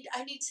I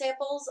need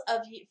samples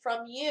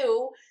from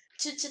you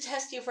to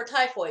test you for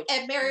typhoid."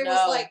 And Mary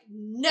was like,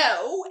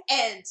 "No,"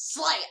 and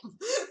slam.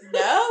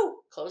 No,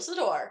 close the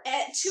door.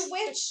 To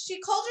which she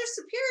called her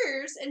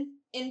superiors and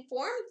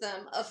informed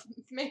them of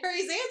Mary's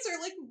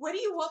answer. Like, what do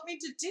you want me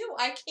to do?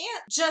 I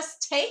can't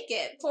just take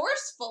it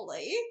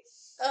forcefully.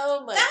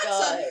 Oh my god.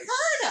 That's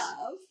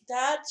unheard of.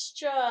 That's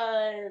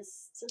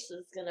just... This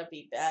is gonna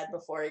be bad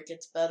before it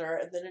gets better,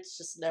 and then it's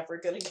just never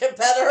gonna get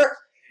better.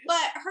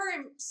 But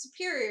her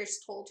superiors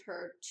told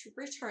her to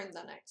return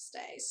the next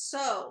day.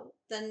 So,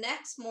 the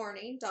next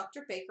morning,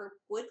 Dr. Baker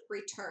would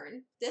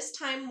return, this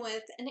time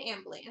with an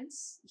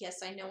ambulance.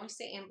 Yes, I know I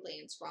say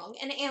ambulance wrong.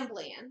 An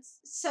ambulance.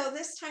 So,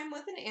 this time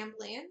with an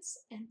ambulance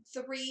and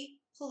 3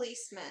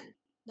 policemen.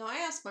 Now, I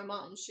asked my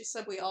mom. She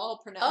said we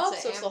all pronounce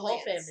it so it's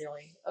ambulance. the whole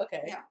family.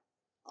 Okay. Yeah.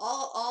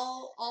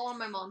 All on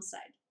my mom's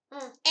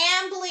side.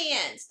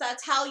 Ambulance.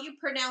 That's how you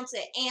pronounce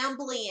it.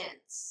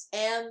 Ambulance.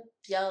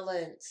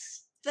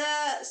 Ambulance.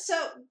 So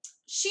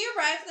she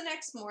arrived the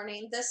next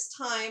morning, this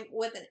time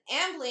with an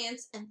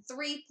ambulance and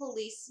 3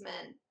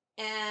 policemen.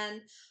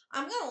 And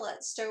I'm going to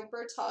let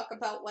Stober talk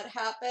about what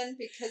happened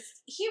because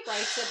he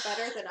writes it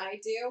better than I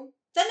do.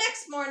 The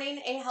next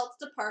morning, a health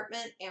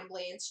department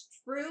ambulance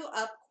drew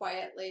up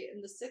quietly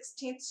in the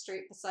 16th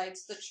Street beside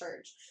the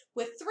church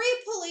with 3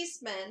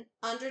 policemen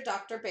under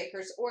Dr.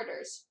 Baker's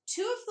orders.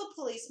 2 of the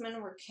policemen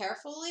were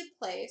carefully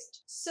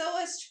placed so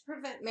as to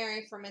prevent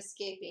Mary from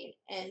escaping,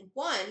 and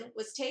 1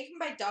 was taken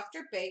by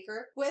Dr.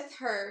 Baker with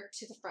her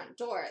to the front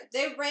door.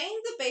 They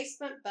rang the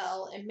basement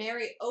bell, and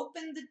Mary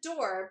opened the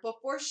door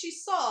before she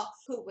saw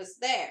who was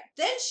there.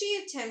 Then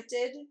she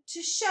attempted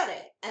to shut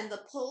it, and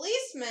the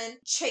policeman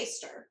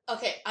chased her.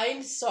 Okay,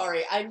 I'm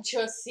sorry. I'm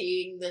just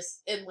seeing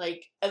this in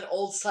like an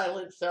old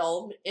silent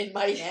film in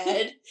my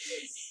head.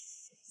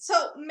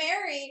 So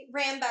Mary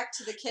ran back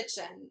to the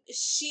kitchen.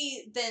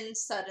 She then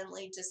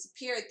suddenly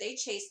disappeared. They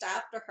chased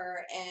after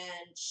her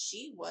and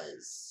she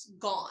was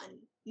gone.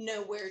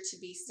 Nowhere to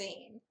be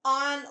seen.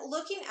 On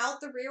looking out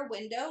the rear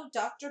window,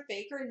 Dr.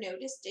 Baker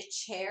noticed a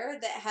chair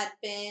that had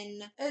been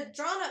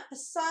drawn up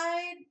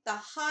beside the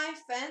high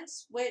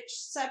fence which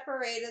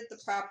separated the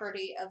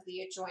property of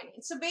the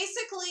adjoining. So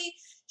basically,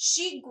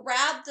 she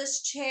grabbed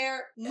this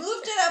chair,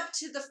 moved it up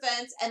to the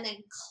fence, and then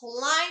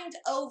climbed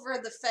over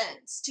the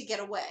fence to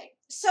get away.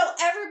 So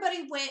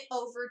everybody went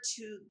over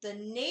to the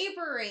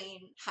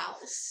neighboring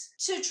house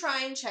to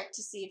try and check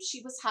to see if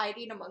she was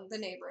hiding among the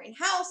neighboring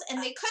house, and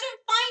they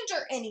couldn't find find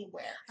her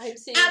anywhere. I'm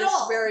seeing at this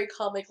all. very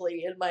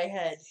comically in my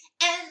head.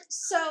 And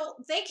so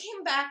they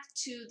came back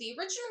to the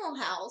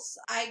original house.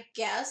 I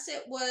guess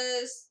it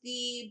was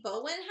the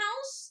Bowen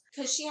house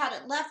because she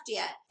hadn't left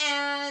yet.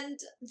 And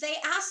they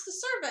asked the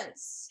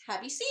servants,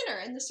 have you seen her?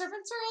 And the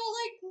servants are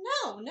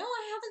all like, no,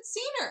 I haven't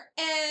seen her.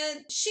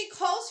 And she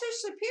calls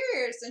her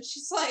superiors and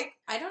she's like,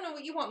 I don't know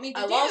what you want me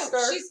to do. Lost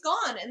her. She's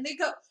gone. And they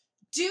go,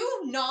 do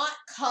not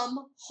come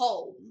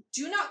home.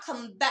 Do not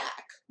come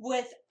back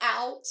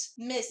without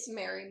Miss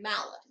Mary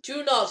Mallon.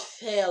 Do not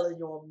fail in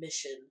your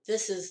mission.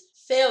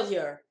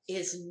 Failure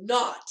is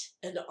not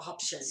an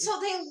option. So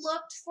they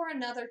looked for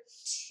another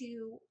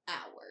 2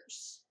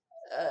 hours.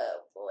 Oh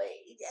boy.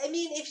 I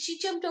mean, if she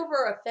jumped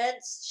over a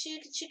fence,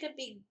 she could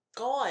be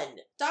gone.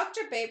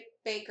 Dr.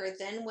 Baker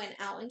then went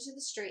out into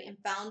the street and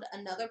found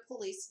another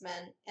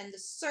policeman, and the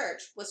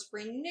search was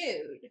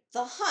renewed.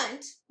 The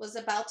hunt was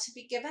about to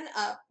be given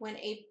up when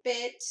a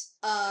bit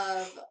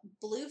of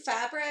blue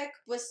fabric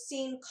was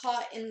seen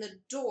caught in the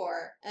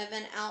door of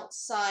an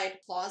outside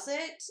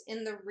closet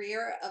in the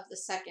rear of the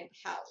second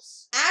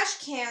house.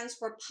 Ash cans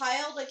were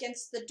piled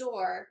against the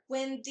door.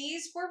 When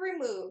these were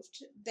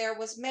removed, there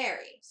was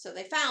Mary. So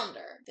they found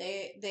her.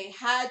 They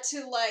had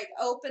to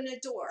open a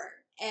door.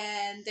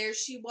 And there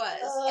she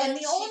was. And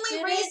the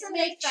only reason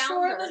they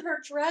found her that her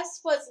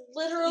dress was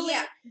literally...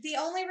 Yeah, the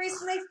only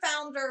reason they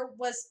found her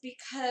was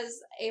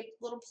because a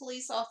little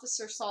police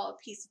officer saw a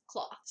piece of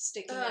cloth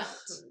sticking out.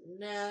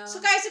 No. So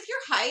guys, if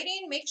you're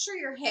hiding, make sure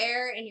your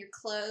hair and your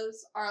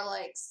clothes are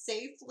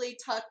safely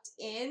tucked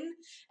in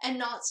and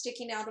not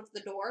sticking out of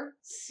the door.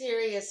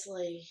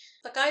 Seriously.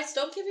 But guys,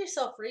 don't give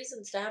yourself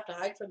reasons to have to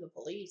hide from the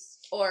police.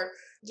 Or,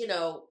 you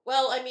know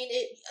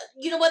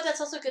what?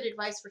 That's also good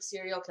advice for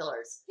serial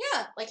killers.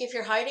 Yeah. If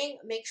you're hiding,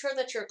 make sure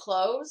that your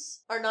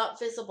clothes are not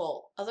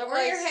visible. Otherwise,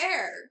 or your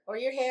hair. Or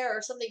your hair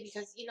or something,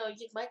 because, you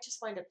might just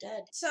wind up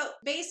dead. So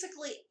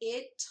basically,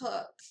 it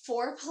took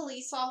 4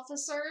 police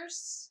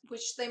officers,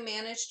 which they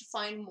managed to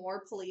find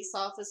more police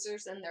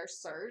officers in their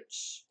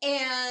search,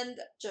 and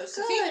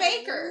Josephine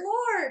Baker.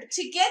 Lord.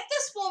 To get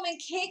this woman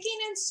kicking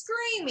and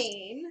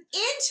screaming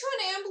into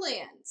an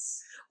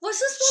ambulance. Was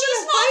this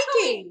woman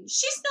hiking?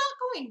 She's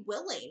not going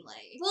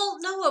willingly. Well,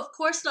 no, of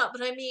course not,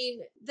 but I mean...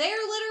 They're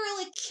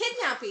literally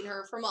kidnapping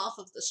her from off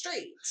of the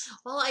street.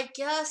 Well, I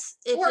guess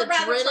if or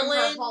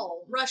adrenaline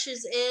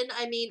rushes in,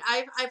 I mean,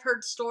 I've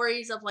heard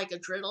stories of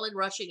adrenaline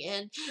rushing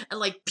in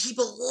and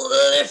people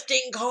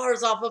lifting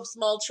cars off of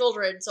small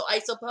children, so I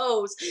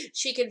suppose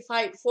she can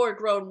fight 4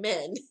 grown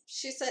men.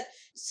 She said,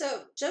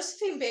 so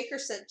Josephine Baker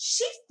said,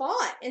 she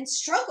fought and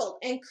struggled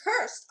and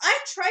cursed. I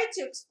tried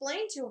to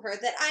explain to her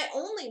that I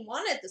only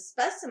wanted the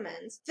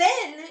specimens.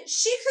 Then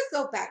she could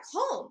go back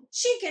home.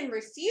 She again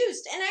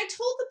refused, and I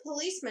told the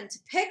policeman to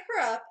pick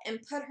her up and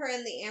put her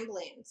in the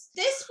ambulance.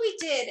 This we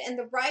did, and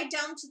the ride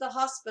down to the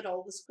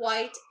hospital was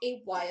quite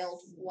a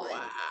wild one.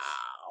 Wow.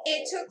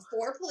 It took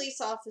 4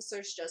 police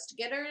officers just to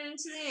get her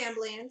into the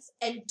ambulance,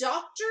 and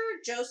Dr.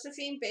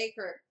 Josephine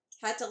Baker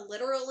had to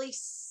literally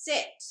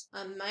sit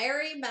on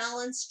Mary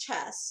Mallon's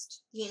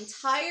chest the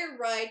entire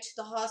ride to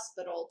the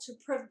hospital to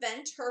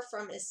prevent her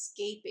from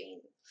escaping.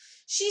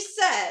 She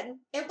said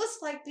it was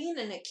like being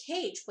in a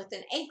cage with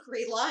an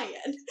angry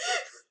lion.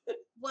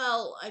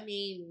 Well, I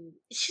mean,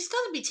 she's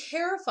got to be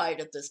terrified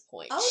at this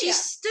point. Oh, she yeah.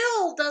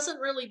 still doesn't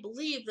really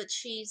believe that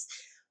she's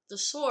the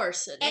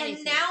source and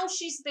anything. now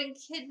she's been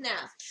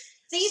kidnapped.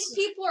 These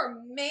people are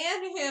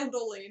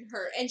manhandling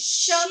her and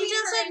shoving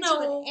her into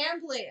an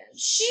ambulance.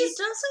 She's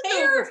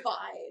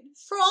terrified.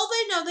 For all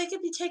they know, they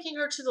could be taking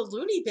her to the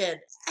loony bin.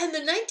 And the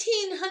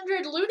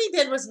 1900 loony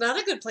bin was not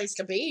a good place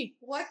to be.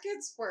 What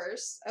gets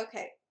worse?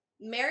 Okay.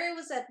 Mary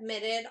was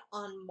admitted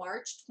on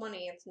March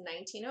 20th,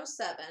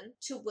 1907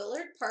 to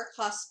Willard Park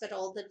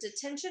Hospital, the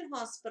detention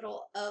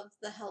hospital of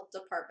the health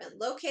department,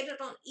 located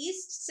on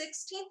East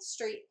 16th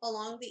Street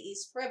along the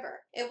East River.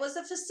 It was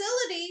a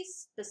facility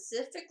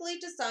specifically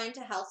designed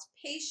to house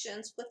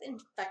patients with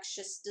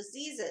infectious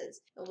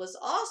diseases. It was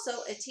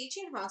also a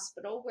teaching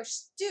hospital where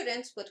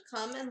students would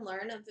come and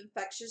learn of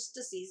infectious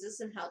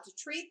diseases and how to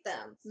treat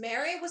them.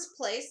 Mary was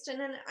placed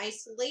in an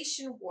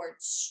isolation ward,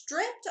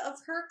 stripped of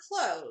her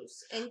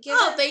clothes, and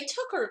they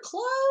took her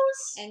clothes?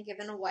 And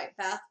given a white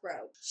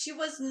bathrobe. She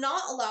was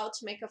not allowed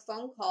to make a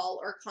phone call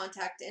or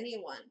contact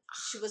anyone.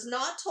 She was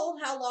not told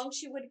how long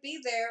she would be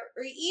there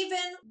or even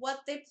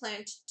what they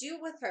planned to do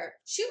with her.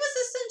 She was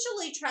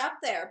essentially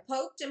trapped there,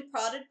 poked and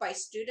prodded by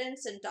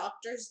students and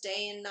doctors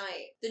day and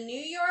night. The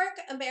New York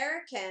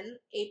American,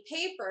 a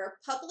paper,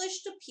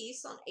 published a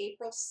piece on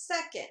April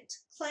 2nd,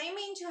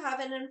 claiming to have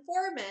an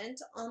informant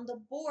on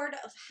the Board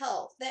of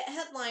Health that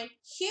headlined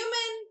Human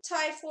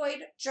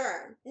Typhoid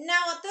Germ.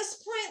 Now, at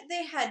this point,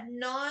 they had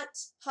not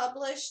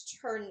published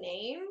her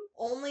name,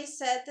 only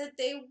said that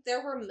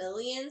there were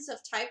millions of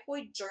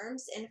typhoid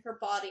germs in her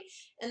body,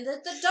 and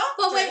that the doctors...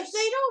 But wait,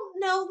 they don't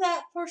know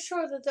that for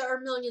sure that there are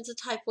millions of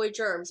typhoid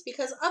germs,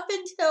 because up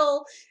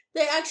until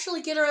They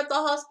actually get her at the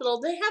hospital.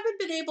 They haven't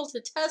been able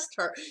to test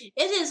her.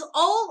 It is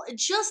all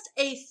just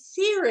a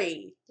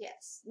theory.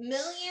 Yes,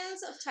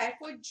 millions of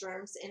typhoid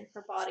germs in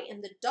her body,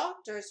 and the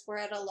doctors were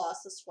at a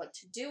loss as what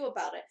to do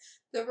about it.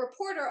 The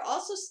reporter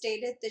also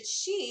stated that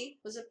she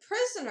was a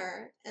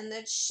prisoner and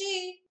that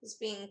she was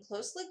being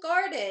closely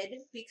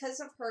guarded because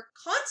of her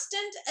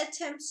constant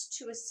attempts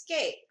to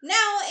escape.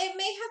 Now, it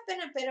may have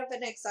been a bit of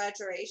an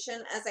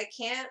exaggeration, as I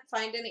can't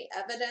find any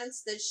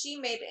evidence that she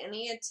made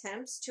any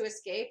attempts to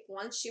escape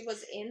once she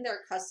was in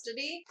their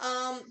custody.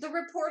 The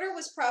reporter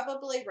was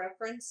probably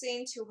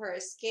referencing to her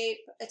escape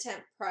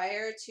attempt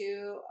prior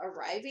to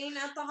arriving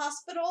at the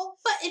hospital.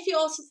 But if you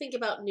also think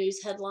about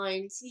news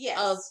headlines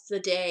of the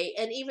day,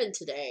 and even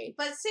today.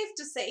 But safe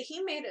to say,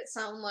 he made it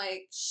sound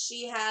like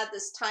she had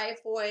this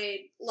typhoid,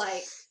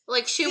 like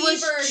she fever,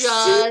 was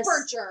just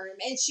super germ,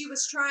 and she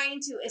was trying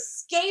to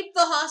escape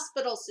the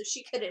hospital so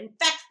she could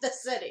infect the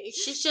city.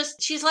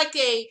 She's like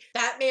a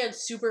Batman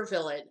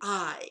supervillain.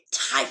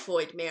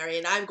 Typhoid Mary,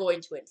 and I'm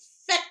going to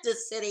infect the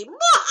city.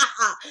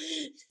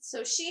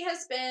 So she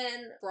has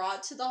been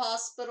brought to the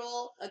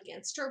hospital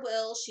against her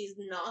will. She's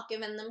not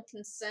given them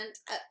consent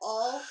at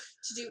all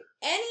to do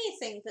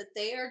anything that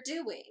they are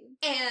doing.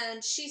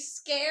 And she's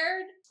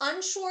scared,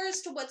 unsure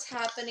as to what's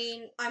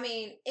happening. I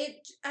mean, it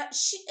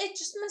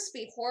just must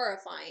be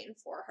horrifying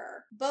for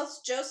her.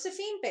 Both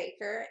Josephine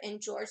Baker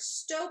and George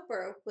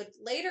Stoper would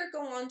later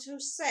go on to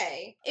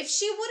say, if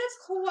she would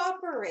have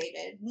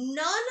cooperated,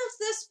 none of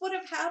this would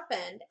have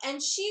happened,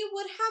 and she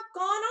would have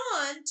gone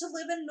on to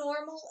live a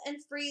normal and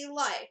free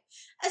life.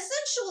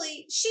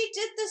 Essentially, she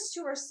did this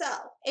to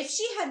herself. If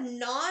she had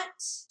not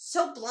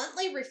so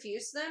bluntly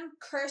refused them,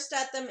 cursed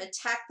at them,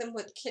 attacked them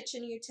with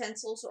kitchen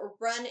utensils, or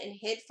run and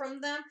hid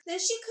from them, then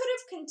she could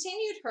have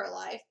continued her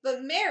life,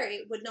 but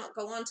Mary would not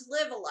go on to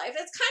live a life.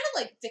 It's kind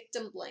of like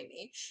victim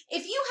blaming.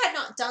 If you had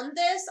not done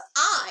this,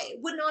 I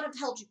would not have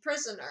held you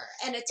prisoner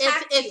and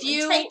attacked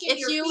you and taken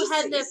your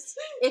pieces.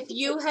 If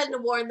you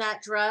hadn't worn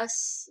that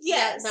dress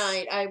that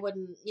night, I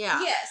wouldn't,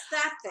 Yes,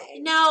 that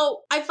thing. Now,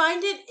 I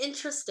find it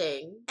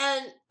interesting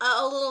and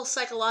a little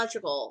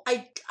psychological.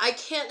 I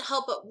can't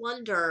help but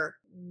wonder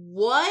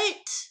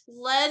what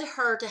led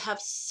her to have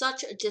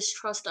such a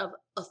distrust of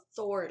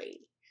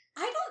authority.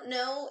 I don't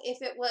know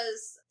if it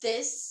was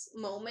this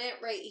moment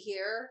right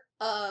here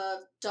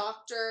of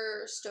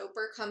Dr.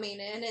 Stoper coming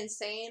in and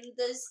saying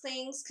these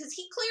things, because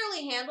he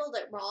clearly handled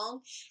it wrong.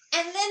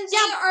 And then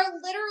they are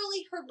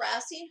literally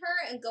harassing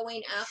her and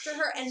going after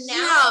her, and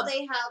now they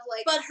have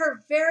like... But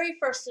her very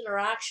first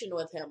interaction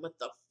with him, with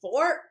the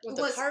fort, with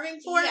the carving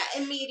fort...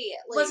 Yeah,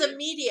 immediately. Was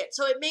immediate.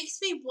 So it makes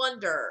me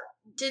wonder,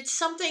 did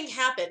something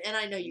happen? And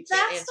I know you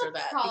can't answer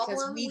that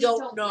because we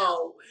don't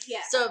know. Yeah.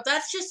 So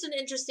that's just an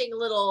interesting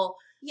little...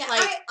 Yeah,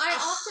 I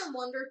often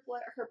wondered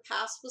what her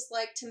past was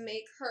like to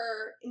make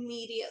her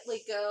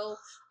immediately go,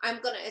 I'm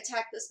going to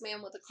attack this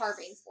man with a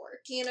carving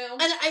fork, you know?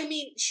 And I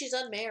mean, she's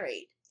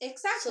unmarried.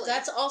 Exactly. So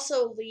that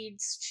also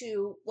leads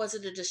to, was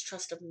it a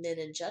distrust of men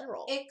in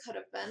general? It could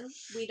have been.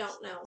 We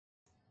don't know.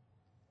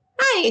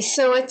 Hi,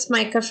 so it's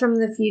Micah from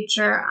the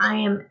future. I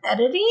am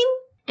editing,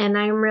 and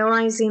I'm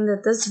realizing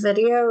that this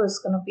video is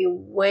going to be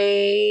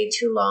way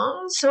too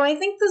long, so I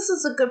think this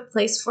is a good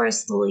place for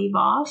us to leave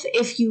off.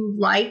 If you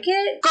like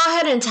it, go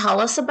ahead and tell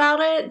us about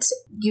it.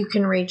 You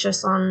can reach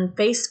us on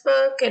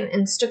Facebook and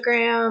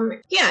Instagram.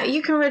 Yeah,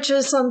 you can reach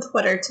us on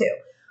Twitter too.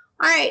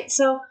 Alright,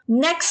 so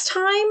next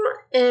time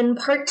in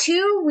part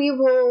 2, we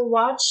will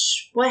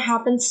watch what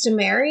happens to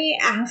Mary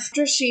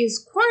after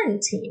she's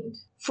quarantined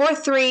for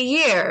 3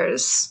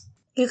 years.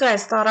 You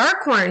guys thought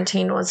our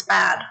quarantine was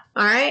bad.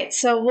 Alright,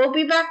 so we'll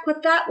be back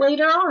with that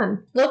later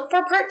on. Look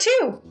for part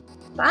 2.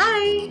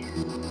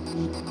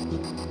 Bye!